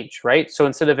page, right? So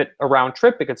instead of it a round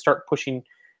trip, it could start pushing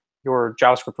your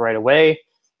JavaScript right away.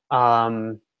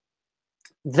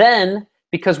 Then,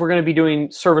 because we're going to be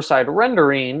doing server-side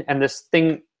rendering and this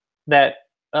thing that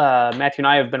Matthew and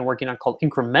I have been working on called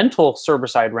incremental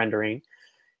server-side rendering,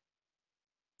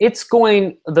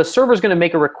 the server is going to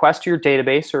make a request to your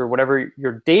database or whatever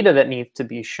your data that needs to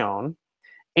be shown,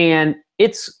 and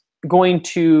it's going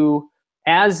to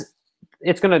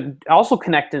also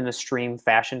connect in a stream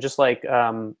fashion, just like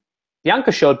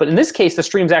Bianca showed. But in this case, the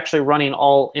stream's actually running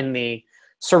all in the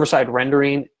server-side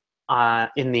rendering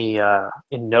in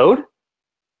Node.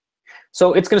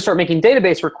 So it's going to start making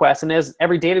database requests, and as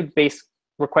every database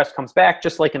request comes back,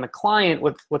 just like in the client,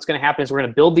 what's going to happen is we're going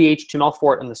to build the HTML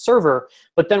for it in the server,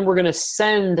 but then we're going to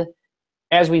send,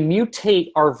 as we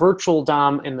mutate our virtual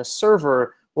DOM in the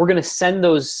server, we're going to send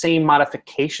those same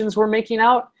modifications we're making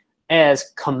out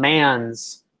as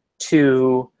commands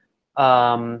to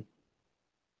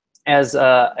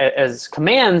as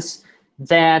commands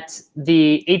that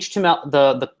the HTML,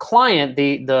 the client,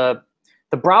 the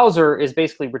browser is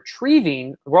basically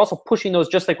retrieving. We're also pushing those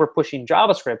just like we're pushing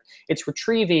JavaScript. It's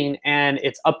retrieving and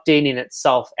it's updating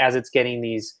itself as it's getting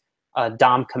these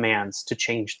DOM commands to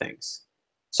change things.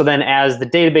 So then as the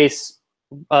database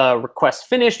request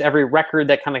finished, every record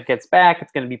that kind of gets back,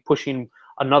 it's going to be pushing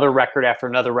another record after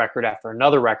another record after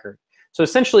another record. So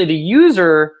essentially the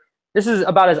user, this is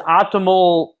about as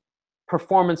optimal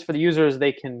performance for the user as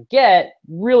they can get.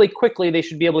 Really quickly, they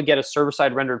should be able to get a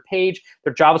server-side rendered page.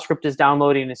 Their JavaScript is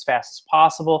downloading as fast as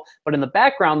possible, but in the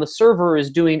background, the server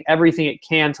is doing everything it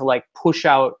can to like push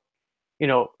out,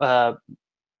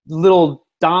 little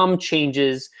DOM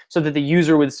changes so that the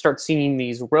user would start seeing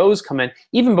these rows come in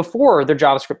even before their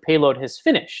JavaScript payload has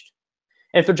finished.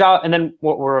 And if their and then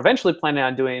what we're eventually planning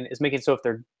on doing is making so if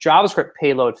their JavaScript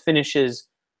payload finishes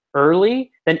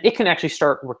early, then it can actually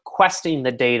start requesting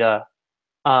the data.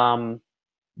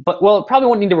 But well, it probably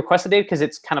won't need to request the data because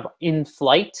it's kind of in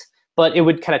flight, but it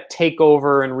would kind of take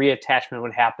over and reattachment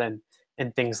would happen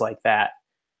and things like that.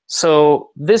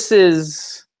 So this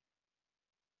is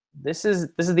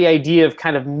the idea of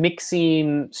kind of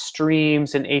mixing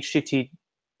streams and HTTP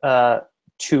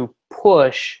to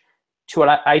push to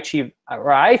what I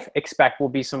expect will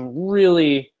be some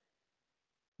really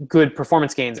good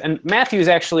performance gains. And Matthew's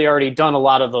actually already done a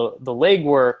lot of the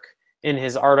legwork in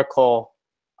his article,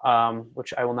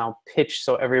 which I will now pitch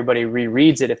so everybody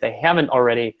rereads it if they haven't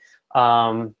already.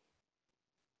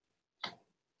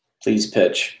 Please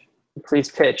pitch.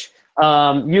 Please pitch.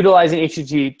 Utilizing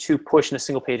HTTP to push in a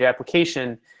single page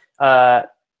application.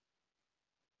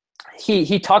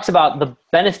 He talks about the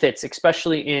benefits,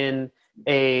 especially in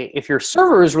if your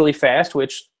server is really fast,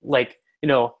 which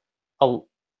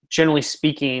generally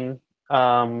speaking,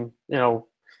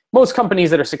 most companies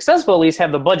that are successful at least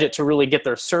have the budget to really get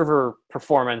their server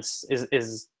performance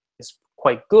is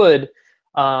quite good,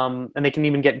 and they can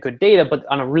even get good data. But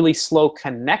on a really slow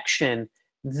connection,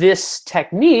 this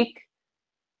technique,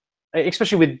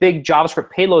 especially with big JavaScript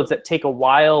payloads that take a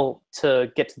while to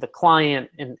get to the client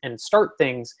and start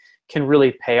things, can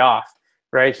really pay off.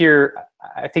 Right here,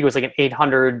 I think it was like an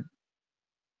 800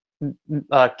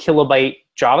 kilobyte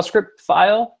JavaScript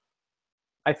file.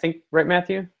 I think, right,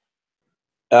 Matthew?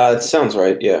 It sounds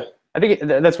right, yeah. I think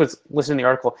that's what's listed in the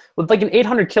article. With like an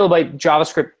 800 kilobyte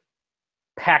JavaScript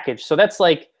package. So that's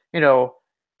like,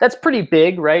 that's pretty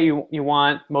big, right? You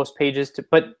want most pages to,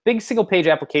 but big single page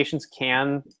applications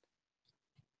can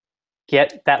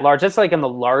get that large. That's like on the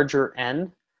larger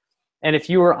end. And if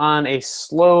you were on a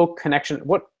slow connection,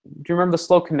 do you remember the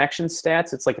slow connection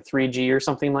stats? It's like a 3G or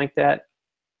something like that.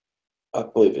 I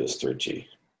believe it was 3G.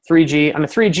 3G. On a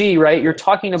 3G, right? You're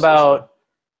talking about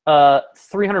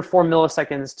 304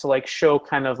 milliseconds to like show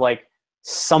kind of like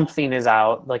something is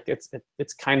out, like it's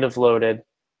kind of loaded.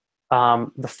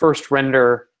 The first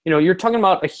render, you're talking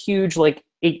about a huge like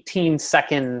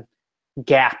 18-second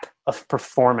gap of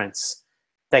performance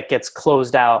that gets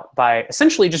closed out by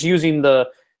essentially just using the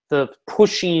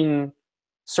pushing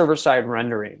server-side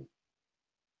rendering.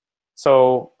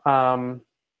 So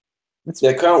it's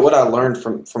Yeah, kind of what I learned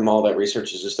from all that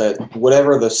research is just that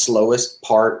whatever the slowest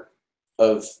part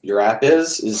of your app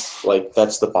is like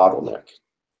that's the bottleneck.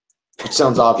 It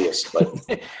sounds obvious,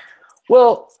 but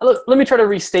well, let me try to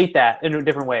restate that in a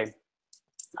different way.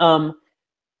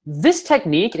 This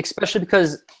technique, especially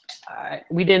because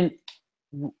we didn't,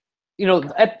 you know,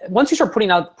 once you start pushing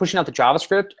out the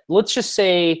JavaScript, let's just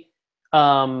say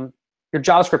your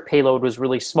JavaScript payload was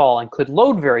really small and could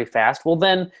load very fast, well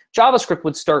then JavaScript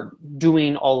would start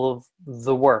doing all of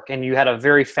the work, and you had a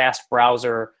very fast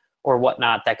browser or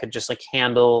whatnot that could just like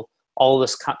handle all of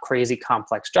this crazy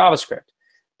complex JavaScript.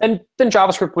 And then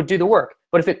JavaScript would do the work.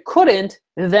 But if it couldn't,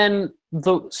 then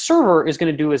the server is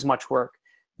going to do as much work.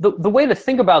 The way to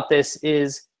think about this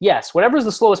is, yes, whatever is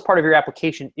the slowest part of your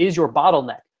application is your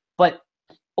bottleneck, but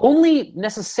only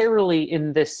necessarily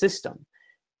in this system.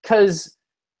 Because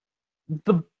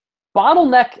the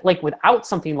bottleneck, like without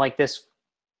something like this,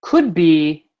 could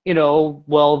be, you know,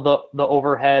 well, the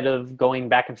overhead of going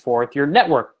back and forth. Your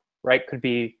network, right, could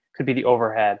be the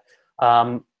overhead,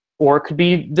 or it could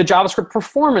be the JavaScript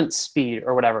performance speed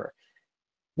or whatever.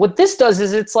 What this does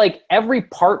is it's like every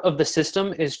part of the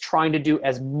system is trying to do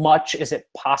as much as it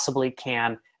possibly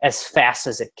can, as fast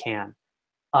as it can.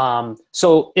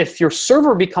 So if your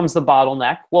server becomes the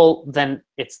bottleneck, well, then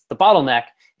it's the bottleneck.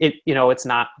 It's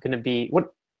not going to be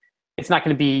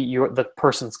the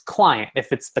person's client.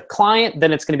 If it's the client,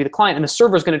 then it's going to be the client, and the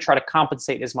server is going to try to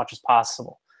compensate as much as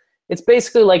possible. It's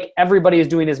basically like everybody is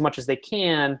doing as much as they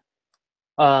can.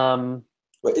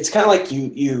 It's kind of like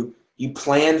you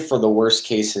plan for the worst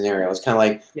case scenario. It's kind of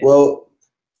like, yeah. Well,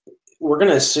 we're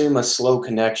going to assume a slow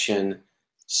connection,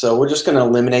 so we're just going to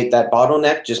eliminate that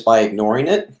bottleneck just by ignoring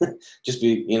it,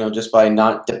 just by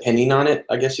not depending on it,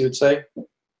 I guess you would say.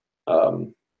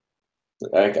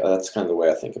 That's kind of the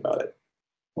way I think about it.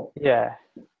 Yeah.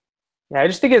 Yeah, I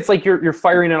just think it's like you're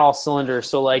firing on all cylinders.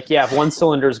 So like, yeah, if one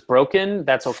cylinder is broken,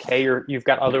 that's okay. You've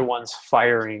got other ones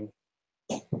firing.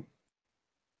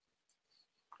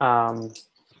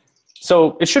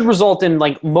 So it should result in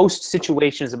like most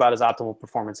situations about as optimal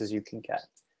performance as you can get.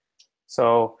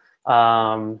 So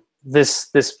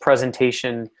this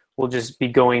presentation will just be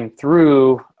going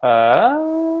through.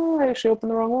 I actually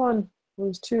opened the wrong one. It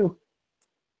was two.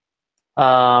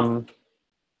 I'll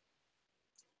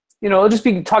just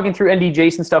be talking through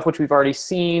ND-JSON stuff, which we've already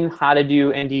seen, how to do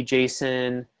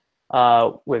ND-JSON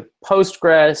with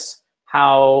Postgres,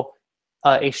 how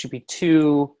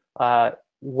HTTP2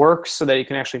 works so that you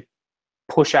can actually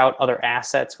push out other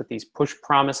assets with these push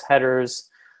promise headers,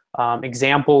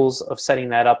 examples of setting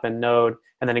that up in Node,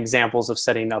 and then examples of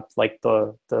setting up like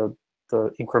the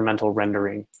incremental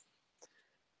rendering.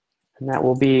 And that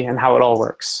will be, and how it all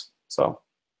works. So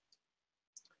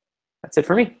that's it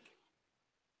for me.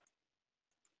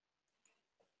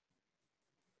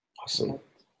 Awesome.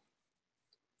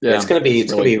 Yeah, it's gonna be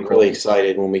really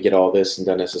excited when we get all this in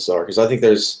DoneSSR, because I think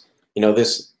there's I've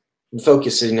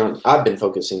been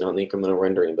focusing on the incremental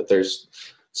rendering, but there's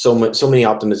so many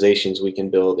optimizations we can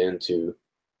build into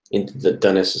the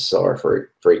DoneSSR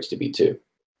for HTTP2.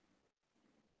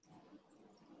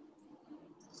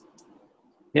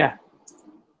 Yeah.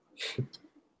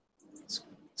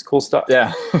 It's cool stuff.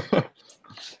 Yeah.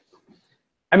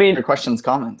 I mean, your questions,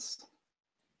 comments?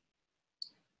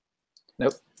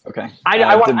 Nope. Okay. I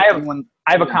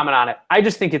have a comment on it. I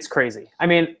just think it's crazy. I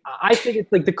mean, I think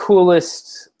it's like the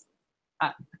coolest.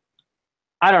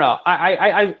 I don't know.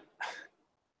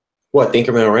 What, the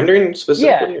incremental rendering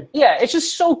specifically? Yeah. It's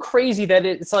just so crazy that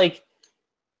it's like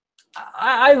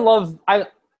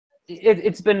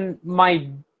it's been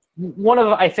one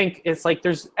of, I think it's like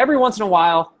there's every once in a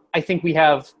while I think we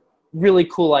have really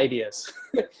cool ideas.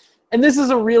 And this is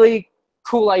a really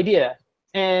cool idea.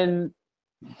 And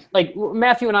like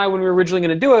Matthew and I, when we were originally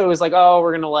going to do it, it was like, oh,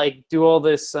 we're going to like do all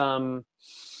this,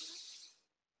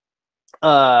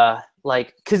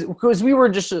 because we were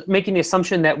just making the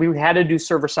assumption that we had to do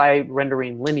server-side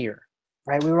rendering linear,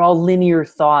 right? We were all linear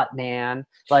thought, man.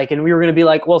 Like, and we were going to be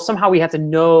like, well, somehow we have to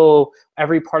know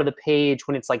every part of the page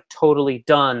when it's like totally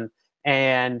done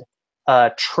and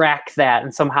track that,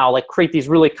 and somehow like create these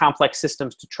really complex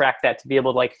systems to track that, to be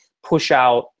able to like push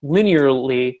out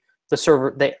linearly the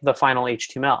final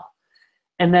HTML.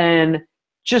 And then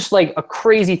just like a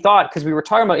crazy thought, because we were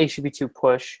talking about HTTP2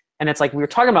 push, and it's like we were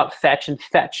talking about fetch, and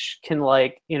fetch can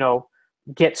like,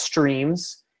 get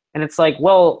streams. And it's like,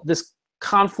 well, this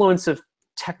confluence of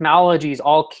technologies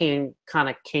all came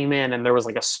in, and there was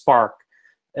like a spark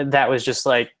that was just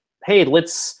like, hey,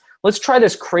 let's try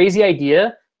this crazy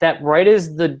idea that right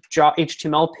as the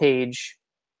HTML page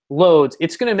loads,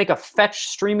 it's going to make a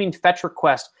streaming fetch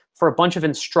request for a bunch of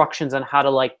instructions on how to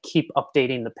like keep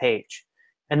updating the page.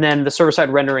 And then the server-side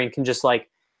rendering can just like,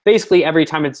 basically every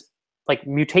time it's like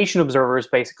mutation observers,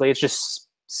 basically, it's just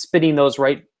spitting those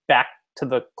right back to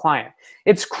the client.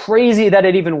 It's crazy that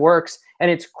it even works,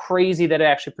 and it's crazy that it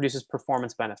actually produces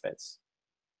performance benefits.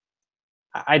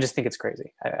 I just think it's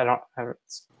crazy.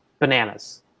 It's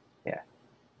bananas. Yeah.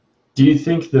 Do you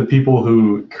think the people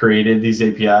who created these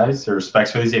APIs or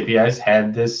specs for these APIs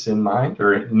had this in mind,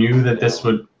 or knew that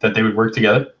they would work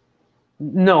together?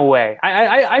 No way.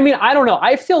 I mean, I don't know.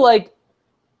 I feel like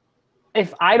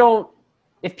if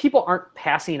people aren't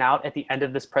passing out at the end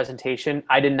of this presentation,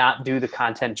 I did not do the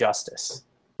content justice.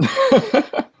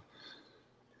 Because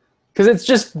it's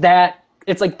just that,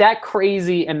 it's like that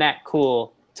crazy and that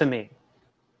cool to me.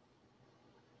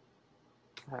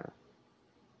 I don't know.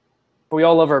 But we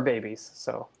all love our babies,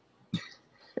 so.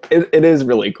 It is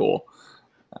really cool.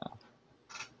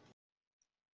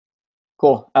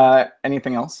 Cool.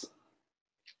 Anything else?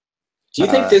 Do you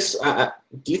think this?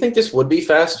 Do you think this would be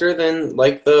faster than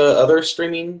like the other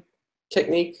streaming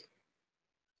technique?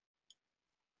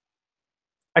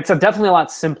 It's definitely a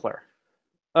lot simpler.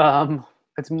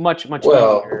 It's much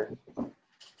easier.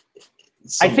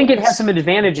 I think it has some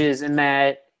advantages in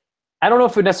that I don't know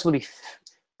if it necessarily.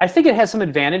 I think it has some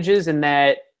advantages in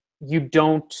that you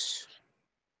don't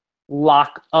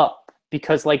lock up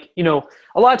because, like, you know,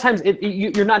 a lot of times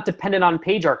you're not dependent on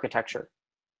page architecture,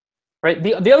 right?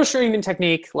 The other streaming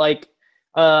technique, like,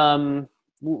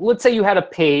 let's say you had a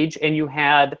page and you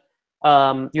had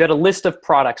a list of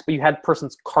products, but you had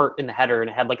person's cart in the header and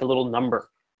it had like a little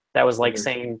number that was like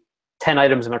saying 10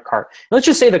 items in their cart. And let's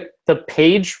just say the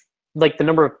page, like the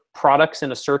number of products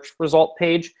in a search result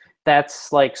page,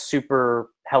 that's like super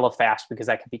hella fast because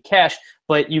that could be cached,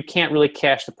 but you can't really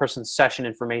cache the person's session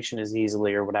information as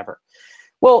easily or whatever.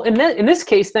 Well, in this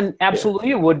case, then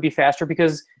absolutely it would be faster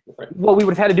because what we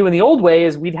would have had to do in the old way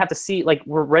is we'd have to see, like,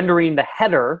 we're rendering the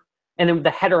header, and then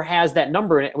the header has that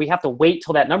number in it. We have to wait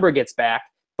till that number gets back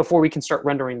before we can start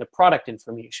rendering the product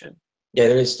information. Yeah,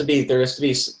 you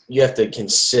definitely have to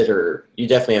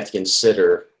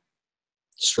consider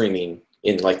streaming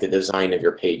in like the design of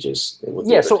your pages.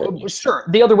 Yeah, so sure.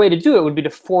 The other way to do it would be to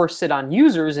force it on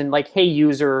users and like, hey,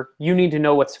 user, you need to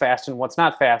know what's fast and what's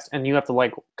not fast, and you have to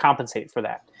like compensate for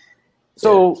that.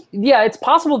 So yeah, it's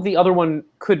possible the other one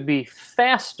could be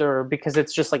faster because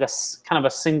it's just like a kind of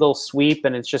a single sweep,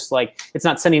 and it's just like it's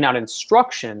not sending out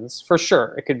instructions. For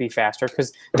sure, it could be faster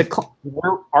because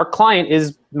our client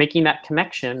is making that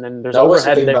connection, and there's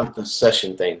overhead there. About the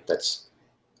session thing. That's,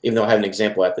 even though I have an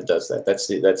example app that does that. That's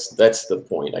the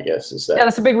point, I guess, is that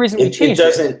that's a big reason we changed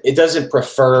it. It doesn't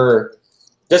prefer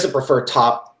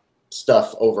top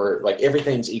stuff over, like,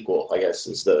 everything's equal, I guess,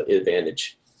 is the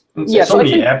advantage. Yeah, so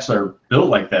many apps are built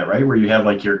like that, right? Where you have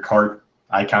like your cart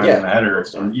icon in the header,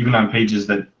 and even on pages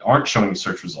that aren't showing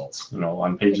search results, you know,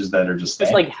 on pages that are just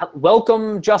it's like,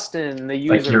 welcome Justin, the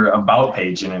user. Like your about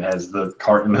page, and it has the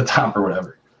cart in the top or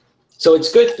whatever. So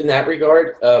it's good in that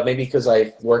regard, maybe because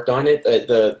I worked on it.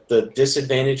 The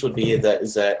disadvantage would be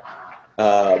that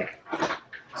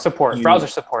browser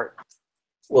support.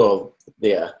 Well,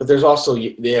 yeah, but there's also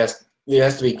it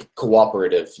has to be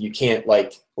cooperative. You can't,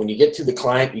 like, when you get to the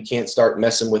client, you can't start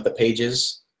messing with the page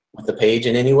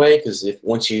in any way, because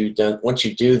once you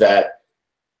do that,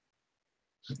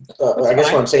 I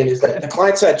guess what I'm saying is that the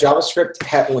client-side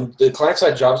JavaScript, when the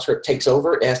client-side JavaScript takes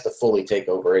over, it has to fully take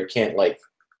over. It can't, like,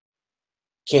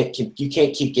 you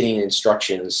can't keep getting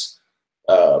instructions.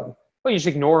 Well, you just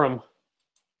ignore them.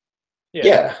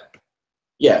 Yeah.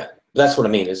 That's what I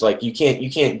mean. Is like you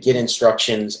can't get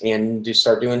instructions and just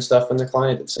start doing stuff in the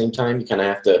client at the same time. You kind of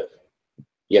have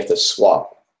to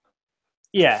swap.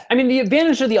 Yeah, I mean, the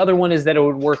advantage of the other one is that it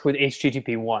would work with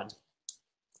HTTP 1,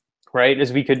 right?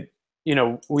 As we could, you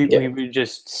know, we would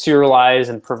just serialize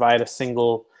and provide a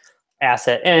single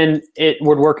asset, and it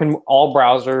would work in all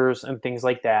browsers and things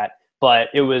like that. But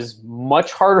it was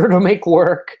much harder to make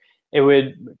work. It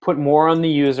would put more on the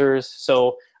users.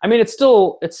 So, I mean, it's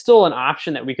still an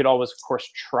option that we could always, of course,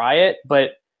 try it.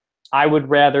 But I would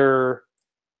rather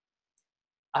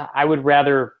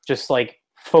just like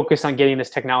focus on getting this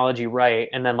technology right,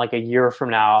 and then like a year from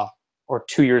now or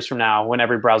 2 years from now, when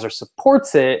every browser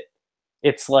supports it,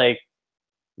 it's like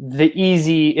to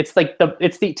me, it's like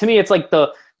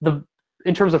the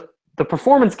in terms of the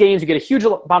performance gains, you get a huge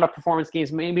amount of performance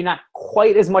gains, maybe not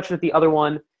quite as much with the other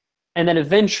one. And then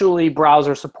eventually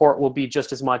browser support will be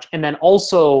just as much. And then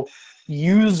also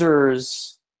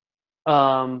users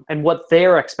and what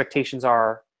their expectations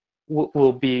are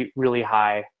will be really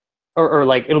high, or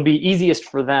like it'll be easiest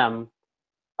for them.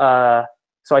 So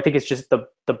I think it's just the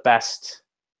best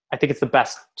I think it's the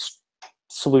best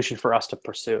solution for us to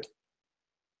pursue.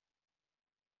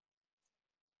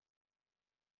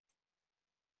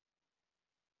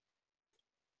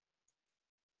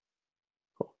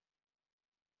 Cool.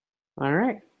 All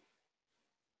right.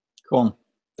 Cool.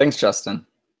 Thanks, Justin.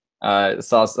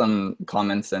 Saw some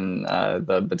comments in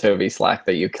the Batovi Slack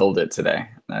that you killed it today.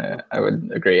 I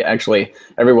would agree. Actually,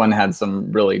 everyone had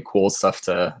some really cool stuff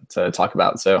to talk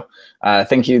about. So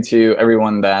thank you to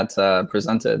everyone that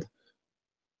presented.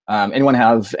 Anyone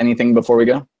have anything before we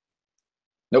go?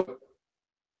 Nope.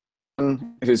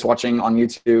 Who's watching on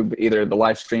YouTube, either the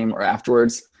live stream or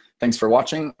afterwards, thanks for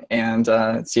watching, and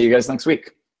see you guys next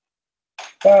week.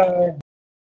 Bye.